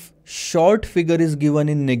 if short figure is given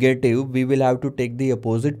in negative, we will have to take the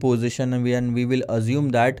opposite position, and we will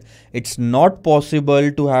assume that it's not possible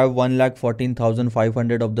to have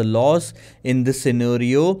 1,14,500 of the loss in this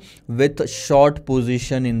scenario with short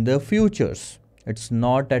position in the futures. It's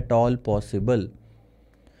not at all possible.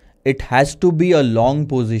 It has to be a long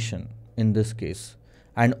position in this case,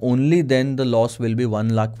 and only then the loss will be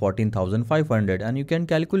 1,14,500, and you can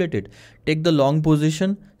calculate it. Take the long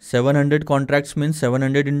position. 700 contracts means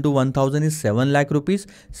 700 into 1000 is 7 lakh rupees.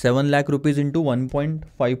 7 lakh rupees into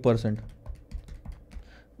 1.5%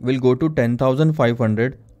 will go to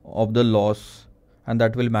 10,500 of the loss, and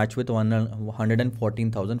that will match with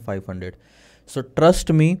 114,500. So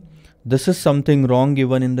trust me, this is something wrong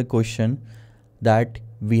given in the question, that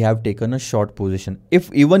we have taken a short position.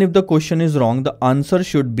 Even if the question is wrong, the answer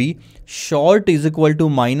should be short is equal to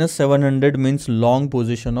minus 700 means long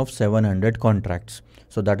position of 700 contracts.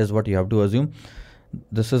 So that is what you have to assume.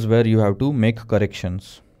 This is where you have to make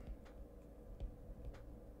corrections.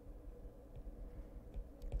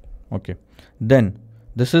 Okay. Then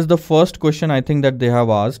this is the first question I think that they have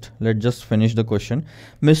asked. Let's just finish the question.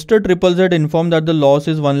 Mr. Triple Z informed that the loss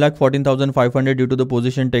is 1,14,500 due to the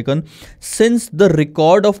position taken. Since the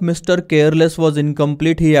record of Mr. Careless was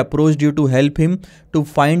incomplete, he approached you to help him to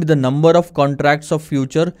find the number of contracts of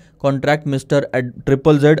future contract. Mr.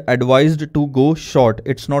 Triple Z advised to go short.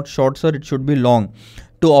 It's not short, sir. It should be long,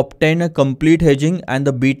 to obtain a complete hedging and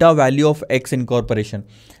the beta value of X incorporation.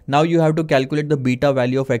 Now you have to calculate the beta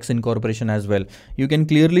value of X incorporation as well. You can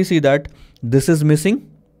clearly see that this is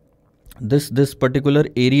missing. This particular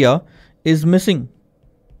area is missing.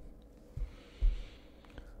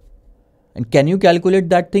 And can you calculate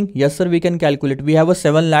that thing? Yes, sir, we can calculate. We have a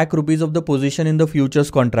 7 lakh rupees of the position in the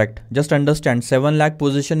futures contract. Just understand, 7 lakh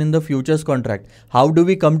position in the futures contract. How do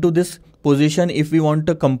we come to this position if we want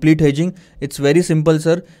a complete hedging? It's very simple,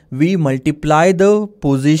 sir. We multiply the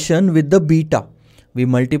position with the beta. We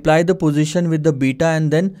multiply the position with the beta,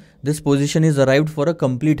 and then this position is arrived for a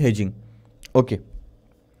complete hedging. Okay.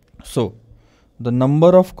 So the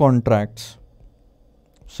number of contracts,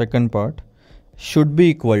 second part, should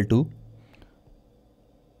be equal to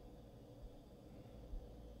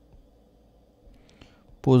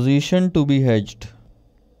position to be hedged,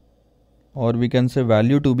 or we can say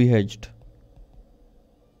value to be hedged,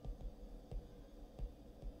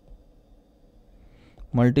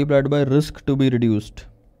 multiplied by risk to be reduced,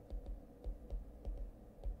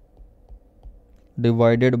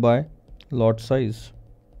 divided by lot size.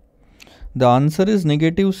 The answer is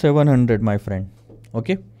negative 700, my friend.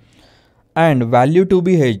 Okay. And value to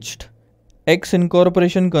be hedged, X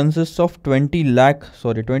incorporation consists of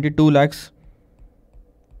 22 lakhs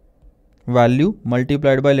value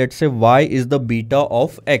multiplied by, let's say, Y is the beta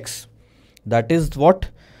of X. That is what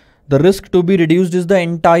the risk to be reduced is, the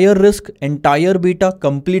entire risk, entire beta,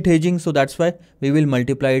 complete hedging. So that's why we will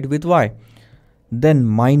multiply it with Y. Then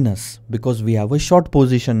minus, because we have a short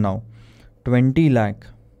position now, 20 lakh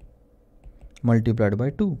multiplied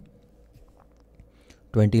by 2.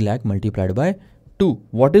 20 lakh multiplied by 2.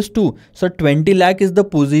 What is 2? So 20 lakh is the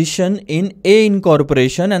position in A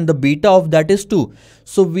incorporation, and the beta of that is 2.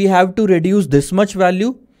 So we have to reduce this much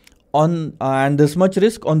value on and this much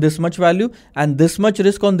risk on this much value, and this much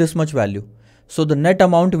risk on this much value. So the net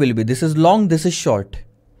amount will be, this is long, this is short.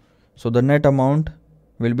 So the net amount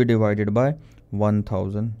will be divided by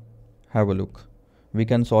 1000. Have a look. We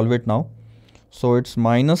can solve it now. So it's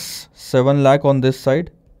minus 7 lakh on this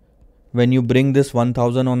side when you bring this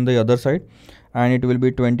 1000 on the other side, and it will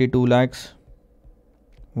be 22 lakhs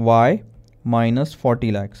Y minus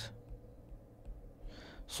 40 lakhs.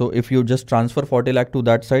 So if you just transfer 40 lakh to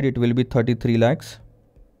that side, it will be 33 lakhs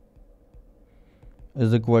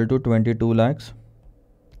is equal to 22 lakhs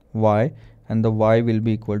y, and the y will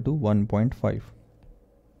be equal to 1.5.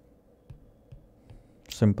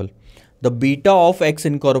 Simple. The beta of X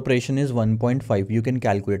incorporation is 1.5. You can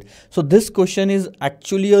calculate. So this question is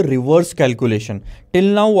actually a reverse calculation.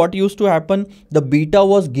 Till now, what used to happen? The beta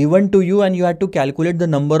was given to you and you had to calculate the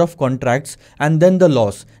number of contracts and then the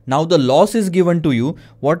loss. Now the loss is given to you.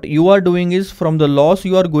 What you are doing is, from the loss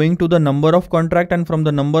you are going to the number of contract, and from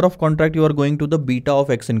the number of contract you are going to the beta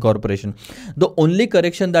of X incorporation. The only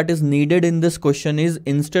correction that is needed in this question is,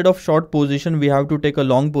 instead of short position we have to take a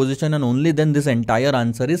long position, and only then this entire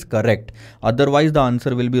answer is correct. Otherwise the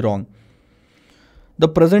answer will be wrong. The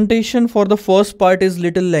presentation for the first part is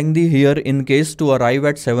little lengthy here in case to arrive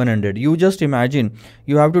at 700. You just imagine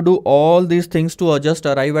you have to do all these things to just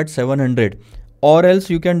arrive at 700, or else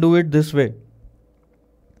you can do it this way.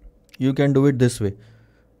 You can do it this way.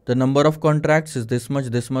 The number of contracts is this much,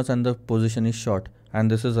 and the position is short,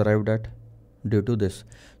 and this is arrived at due to this.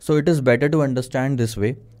 So it is better to understand this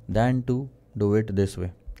way than to do it this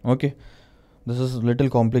way. Okay, this is a little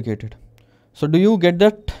complicated. So do you get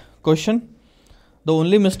that question? The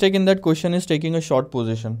only mistake in that question is taking a short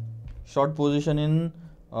position in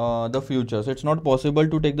the futures. It's not possible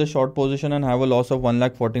to take the short position and have a loss of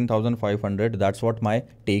 1,14,500. That's what my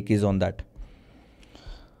take is on that.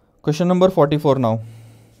 Question number 44 now.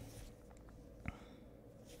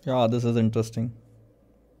 Yeah, this is interesting.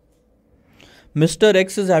 Mr.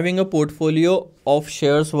 X is having a portfolio of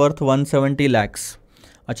shares worth 170 lakhs.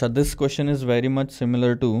 Acha, this question is very much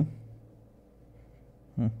similar to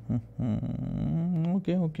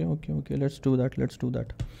okay, let's do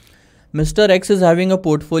that. Mr. X is having a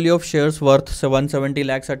portfolio of shares worth 170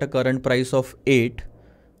 lakhs at a current price of 8.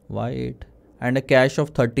 Why 8? And a cash of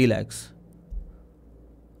 30 lakhs.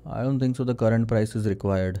 I don't think so the current price is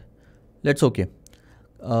required. Let's okay.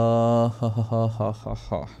 So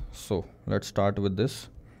let's start with this.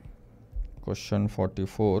 Question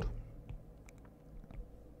 44.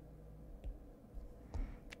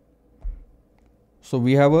 So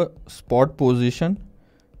we have a spot position,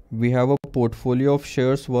 we have a portfolio of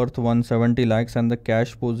shares worth 170 lakhs and the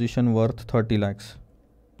cash position worth 30 lakhs.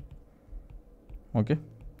 Okay,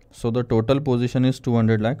 so the total position is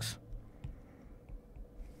 200 lakhs.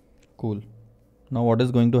 Cool. Now what is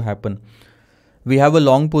going to happen? We have a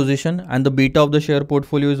long position and the beta of the share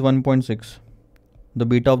portfolio is 1.6. The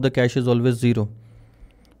beta of the cash is always 0.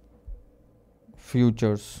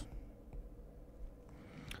 Futures.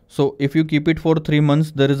 So if you keep it for 3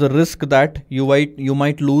 months, there is a risk that you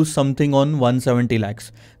might lose something on 170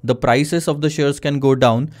 lakhs. The prices of the shares can go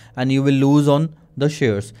down and you will lose on the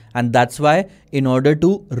shares. And that's why, in order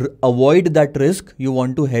to avoid that risk, you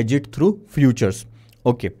want to hedge it through futures.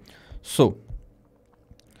 Okay. So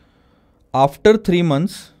after 3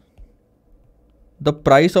 months, the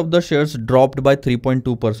price of the shares dropped by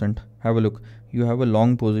 3.2%. Have a look. You have a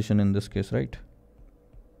long position in this case, right?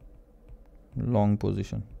 Long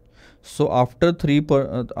position. So after 3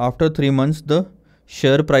 months, the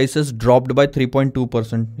share prices dropped by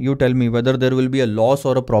 3.2%. You tell me whether there will be a loss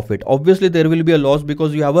or a profit. Obviously, there will be a loss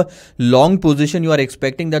because you have a long position. You are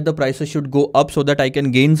expecting that the prices should go up so that I can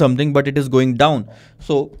gain something, but it is going down.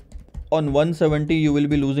 So on 170, you will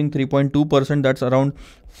be losing 3.2%. That's around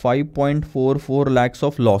 5.44 lakhs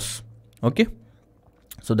of loss. Okay.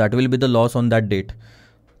 So that will be the loss on that date.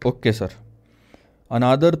 Okay, sir.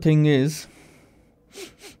 Another thing is,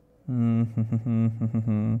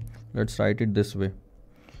 let's write it this way.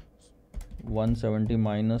 170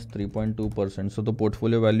 minus 3.2%. So the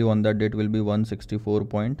portfolio value on that date will be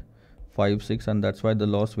 164.56, and that's why the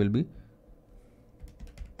loss will be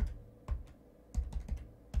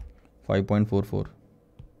 5.44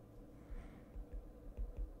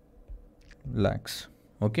 lakhs.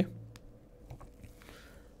 Okay.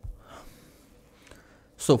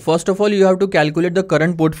 So first of all, you have to calculate the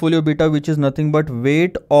current portfolio beta, which is nothing but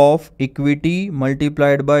weight of equity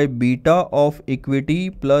multiplied by beta of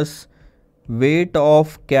equity plus weight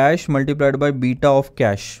of cash multiplied by beta of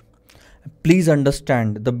cash. Please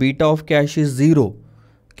understand, the beta of cash is 0.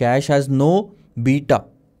 Cash has no beta.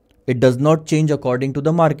 It does not change according to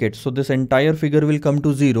the market. So this entire figure will come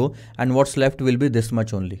to 0 and what's left will be this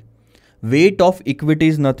much only. Weight of equity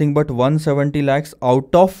is nothing but 170 lakhs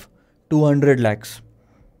out of 200 lakhs.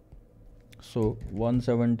 So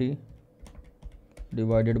 170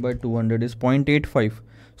 divided by 200 is 0.85.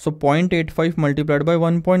 So 0.85 multiplied by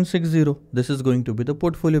 1.60. This is going to be the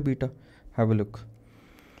portfolio beta. Have a look.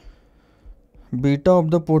 Beta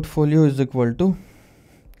of the portfolio is equal to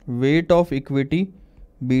weight of equity,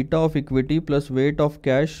 beta of equity plus weight of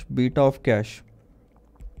cash, beta of cash.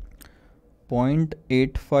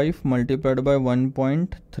 0.85 multiplied by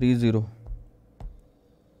 1.30,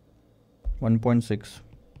 1.6.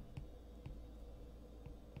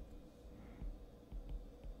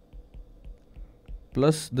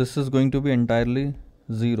 Plus this is going to be entirely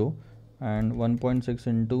 0, and 1.6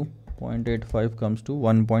 into 0.85 comes to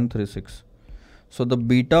 1.36. So the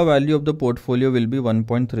beta value of the portfolio will be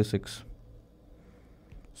 1.36.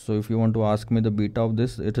 So if you want to ask me the beta of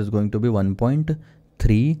this, it is going to be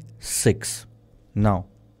 1.36. Now,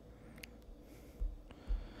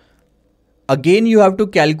 again you have to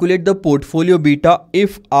calculate the portfolio beta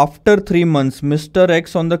if after 3 months Mr.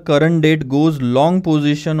 X on the current date goes long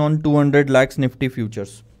position on 200 lakhs Nifty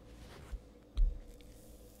futures.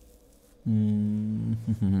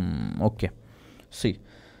 Okay. See,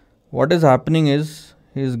 what is happening is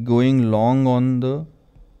he is going long on the...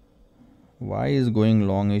 Why is going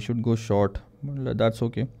long? He should go short, but that's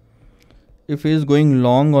okay. If he is going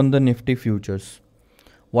long on the Nifty futures,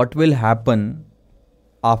 what will happen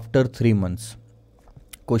after 3 months?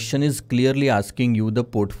 Question is clearly asking you the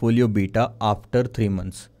portfolio beta after 3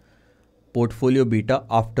 months. Portfolio beta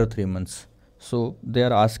after 3 months. So they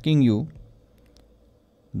are asking you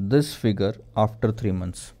this figure after 3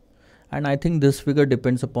 months. And I think this figure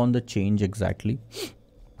depends upon the change exactly.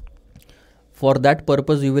 For that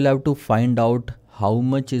purpose, you will have to find out how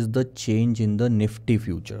much is the change in the Nifty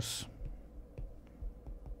futures.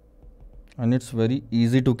 And it's very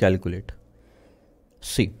easy to calculate.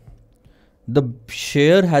 See, the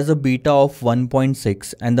share has a beta of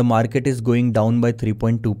 1.6 and the market is going down by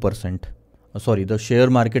 3.2%. Sorry, the share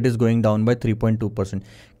market is going down by 3.2%.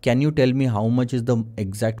 Can you tell me how much is the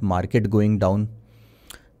exact market going down?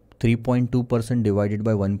 3.2% divided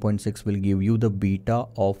by 1.6 will give you the beta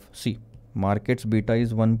of... See, market's beta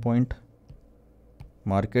is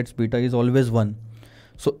market's beta is always 1.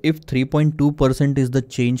 So if 3.2% is the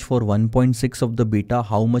change for 1.6 of the beta,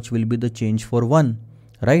 how much will be the change for 1,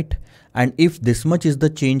 right? And if this much is the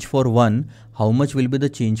change for 1, how much will be the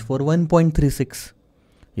change for 1.36?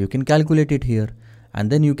 You can calculate it here,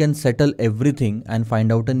 and then you can settle everything and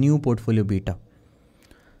find out a new portfolio beta.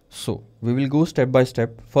 So we will go step by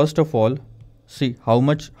step. First of all, see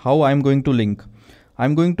how I am going to link. I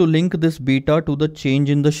am going to link this beta to the change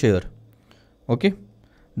in the share. Okay.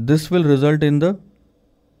 This will result in the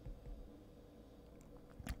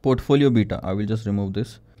portfolio beta. I will just remove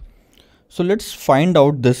this. So let's find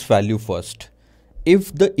out this value first.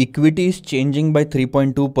 If the equity is changing by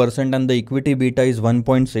 3.2% and the equity beta is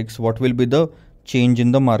 1.6, what will be the change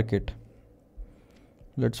in the market?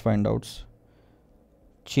 Let's find out.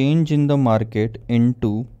 Change in the market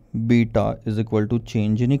into beta is equal to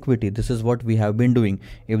change in equity. This is what we have been doing.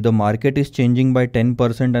 If the market is changing by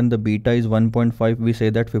 10% and the beta is 1.5, we say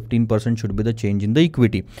that 15% should be the change in the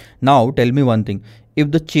equity. Now tell me one thing.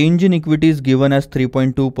 If the change in equity is given as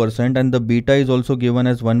 3.2% and the beta is also given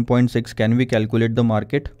as 1.6, can we calculate the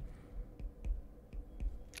market?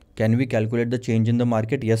 Can we calculate the change in the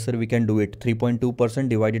market? Yes sir, we can do it. 3.2%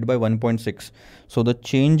 divided by 1.6. So the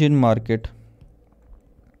change in market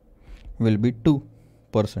will be 2%.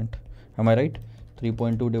 Am I right?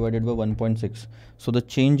 3.2 divided by 1.6. So the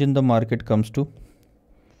change in the market comes to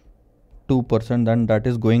 2%, and that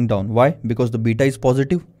is going down. Why? Because the beta is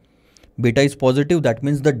positive. Beta is positive, that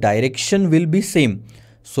means the direction will be same.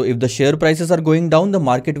 So if the share prices are going down, the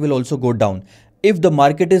market will also go down. If the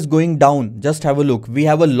market is going down, just have a look. We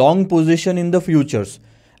have a long position in the futures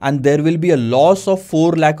and there will be a loss of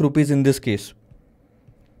 4 lakh rupees in this case.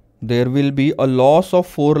 There will be a loss of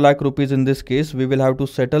 4 lakh rupees in this case. We will have to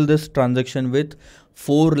settle this transaction with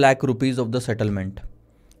 4 lakh rupees of the settlement.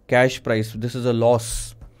 Cash price, this is a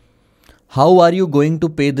loss. How are you going to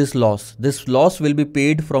pay this loss? This loss will be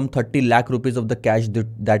paid from 30 lakh rupees of the cash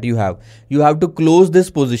that you have. You have to close this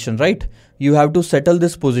position, right? You have to settle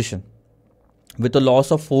this position with a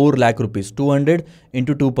loss of 4 lakh rupees. 200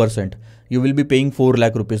 into 2%. You will be paying 4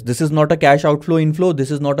 lakh rupees. This is not a cash outflow inflow. This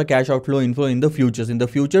is not a cash outflow inflow in the futures. In the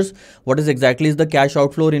futures, what is exactly is the cash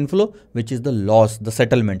outflow or inflow, which is the loss, the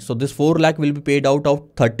settlement. So this 4 lakh will be paid out of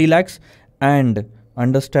 30 lakhs, and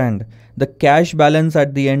understand the cash balance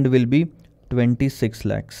at the end will be 26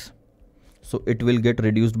 lakhs. So it will get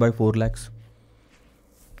reduced by 4 lakhs.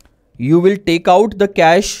 You will take out the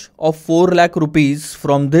cash of 4 lakh rupees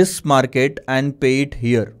from this market and pay it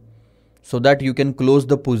here so that you can close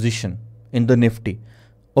the position in the Nifty.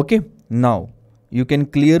 Okay. Now you can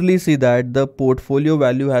clearly see that the portfolio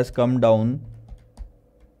value has come down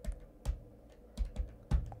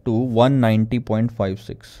to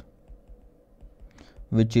 190.56,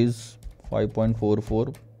 which is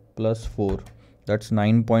 5.44 plus 4. That's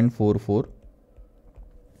 9.44.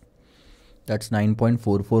 That's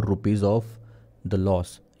 9.44 rupees of the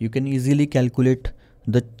loss. You can easily calculate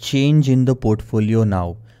the change in the portfolio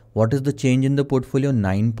now. What is the change in the portfolio?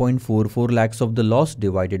 9.44 lakhs of the loss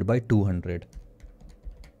divided by 200.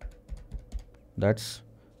 That's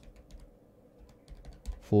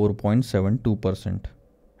 4.72%.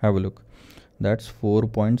 Have a look. That's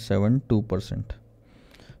 4.72%.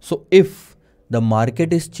 So if the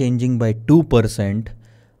market is changing by 2%,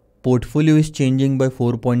 portfolio is changing by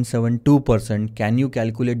 4.72%, can you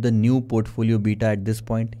calculate the new portfolio beta at this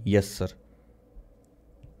point? Yes, sir.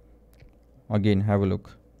 Again, have a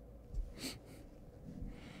look.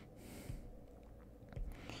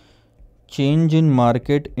 Change in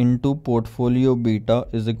market into portfolio beta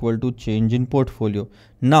is equal to change in portfolio.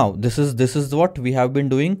 Now, this is what we have been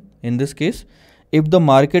doing in this case. If the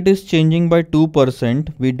market is changing by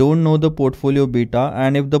 2%, we don't know the portfolio beta,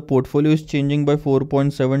 and if the portfolio is changing by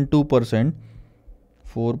 4.72%,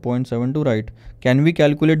 4.72, right? Can we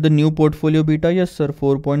calculate the new portfolio beta? Yes, sir.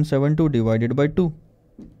 4.72 divided by 2.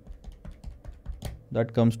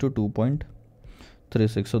 That comes to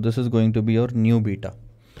 2.36. So this is going to be your new beta.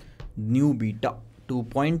 New beta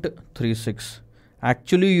 2.36.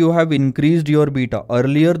 Actually, you have increased your beta.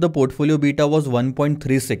 Earlier, the portfolio beta was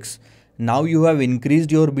 1.36. Now you have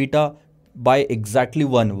increased your beta by exactly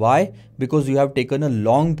 1. Why? Because you have taken a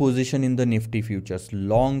long position in the Nifty futures.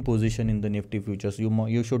 Long position in the Nifty futures.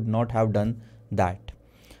 You should not have done that.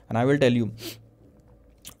 And I will tell you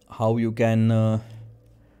how you can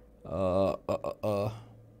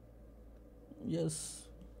yes,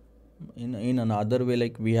 in another way,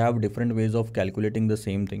 like we have different ways of calculating the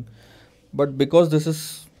same thing, but because this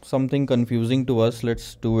is something confusing to us,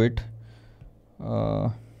 let's do it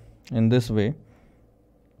in this way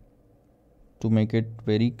to make it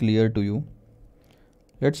very clear to you.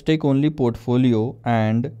 Let's take only portfolio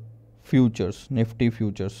and futures, Nifty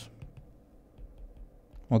futures.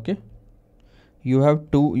 Okay, you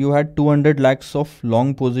had 200 lakhs of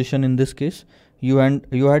long position in this case. You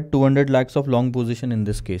had 200 lakhs of long position in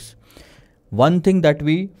this case. One thing that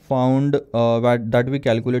we found that we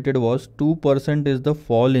calculated was 2% is the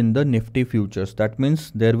fall in the Nifty futures. That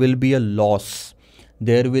means there will be a loss.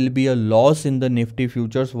 There will be a loss in the Nifty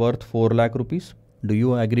futures worth 4 lakh rupees. Do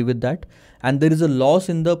you agree with that? And there is a loss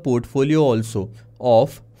in the portfolio also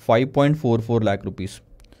of 5.44 lakh rupees.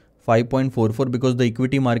 5.44 because the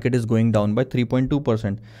equity market is going down by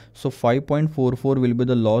 3.2%. So 5.44 will be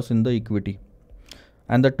the loss in the equity.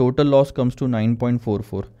 And the total loss comes to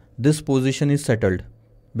 9.44. This position is settled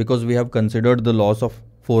because we have considered the loss of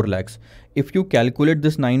 4 lakhs. If you calculate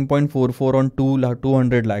this 9.44 on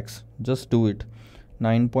 200 lakhs, just do it.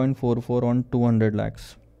 9.44 on 200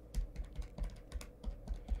 lakhs.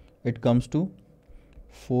 It comes to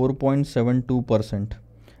 4.72%.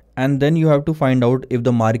 And then you have to find out if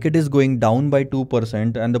the market is going down by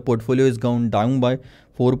 2% and the portfolio is going down by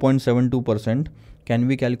 4.72%. Can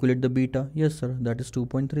we calculate the beta? Yes, sir. That is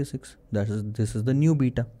 2.36. This is the new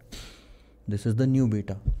beta. This is the new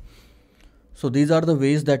beta. So these are the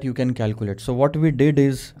ways that you can calculate. So what we did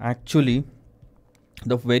is actually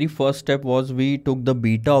the very first step was we took the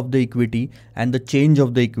beta of the equity and the change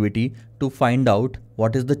of the equity to find out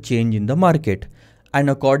what is the change in the market. And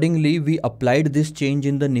accordingly, we applied this change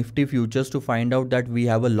in the Nifty futures to find out that we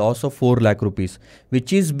have a loss of 4 lakh rupees,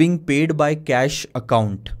 which is being paid by cash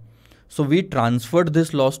account. So we transferred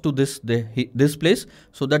this loss to this place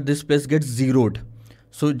so that this place gets zeroed.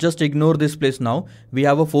 So just ignore this place now. We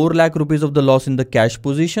have a 4 lakh rupees of the loss in the cash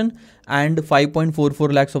position and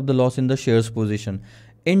 5.44 lakhs of the loss in the shares position.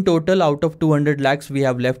 In total, out of 200 lakhs, we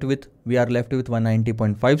are left with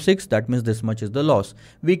 190.56. That means this much is the loss.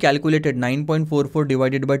 We calculated 9.44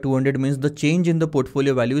 divided by 200 means the change in the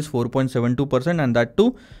portfolio value is 4.72%, and that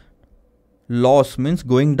too loss means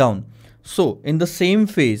going down. So in the same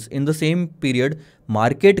phase, in the same period,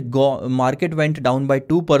 market went down by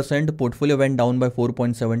 2%, portfolio went down by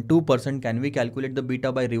 4.72%. Can we calculate the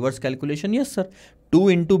beta by reverse calculation? Yes, sir. 2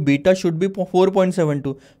 into beta should be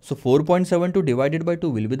 4.72. So 4.72 divided by 2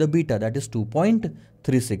 will be the beta, that is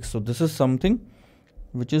 2.36. So this is something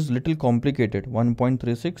which is little complicated,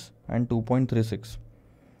 1.36 and 2.36.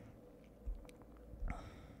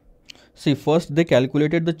 See, first they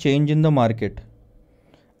calculated the change in the market.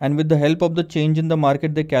 And with the help of the change in the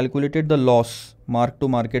market, they calculated the loss, mark to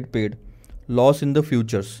market paid, loss in the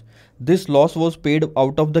futures. This loss was paid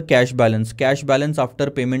out of the cash balance after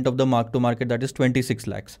payment of the mark to market, that is 26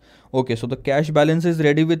 lakhs. Okay, so the cash balance is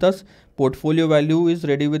ready with us. Portfolio value is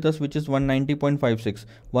ready with us, which is 190.56.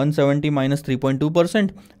 170 minus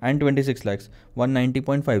 3.2% and 26 lakhs,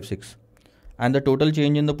 190.56. And the total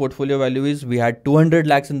change in the portfolio value is, we had 200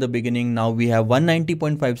 lakhs in the beginning, now we have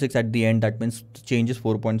 190.56 at the end. That means change is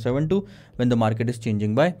 4.72 when the market is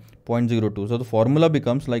changing by 0.02. So the formula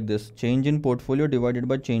becomes like this: change in portfolio divided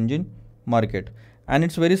by change in market. And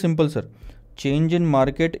it's very simple, sir. Change in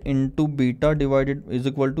market into beta divided is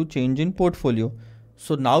equal to change in portfolio.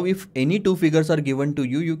 So now if any two figures are given to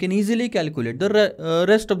you, you can easily calculate the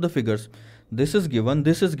rest of the figures. This is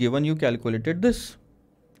given, you calculated this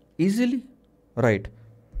easily, right?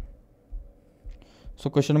 So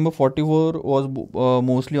question number 44 was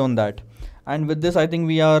mostly on that. And with this, I think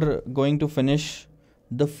we are going to finish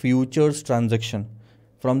the futures transaction.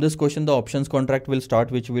 From this question, the options contract will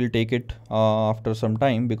start, which will take it after some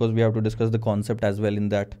time, because we have to discuss the concept as well in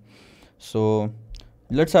that. So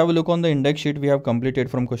let's have a look on the index sheet we have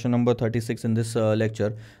completed from question number 36 in this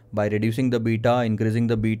lecture, by reducing the beta, increasing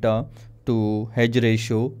the beta to hedge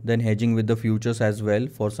ratio, then hedging with the futures as well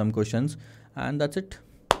for some questions. And that's it.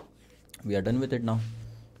 We are done with it now.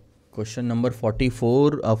 Question number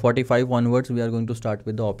 45 onwards, we are going to start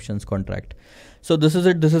with the options contract. So this is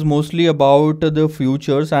it. This is mostly about the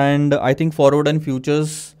futures, and I think forward and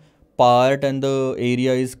futures part and the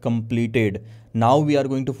area is completed. Now we are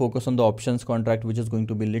going to focus on the options contract, which is going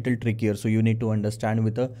to be little trickier. So you need to understand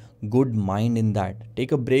with a good mind in that.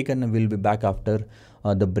 Take a break and we'll be back after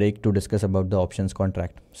the break to discuss about the options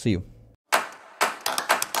contract. See you.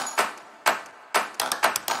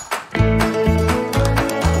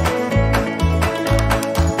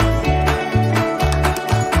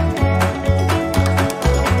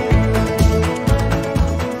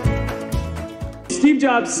 Steve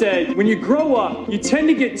Jobs said, when you grow up, you tend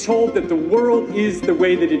to get told that the world is the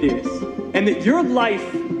way that it is, and that your life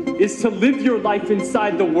is to live your life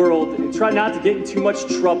inside the world and try not to get in too much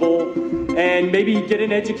trouble, and maybe get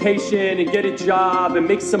an education and get a job and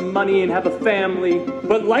make some money and have a family.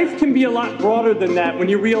 But life can be a lot broader than that when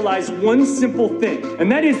you realize one simple thing,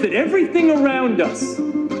 and that is that everything around us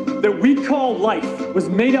that we call life was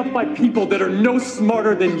made up by people that are no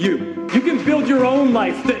smarter than you. You can build your own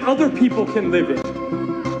life that other people can live in.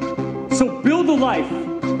 So build a life.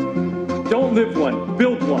 Don't live one,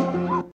 build one.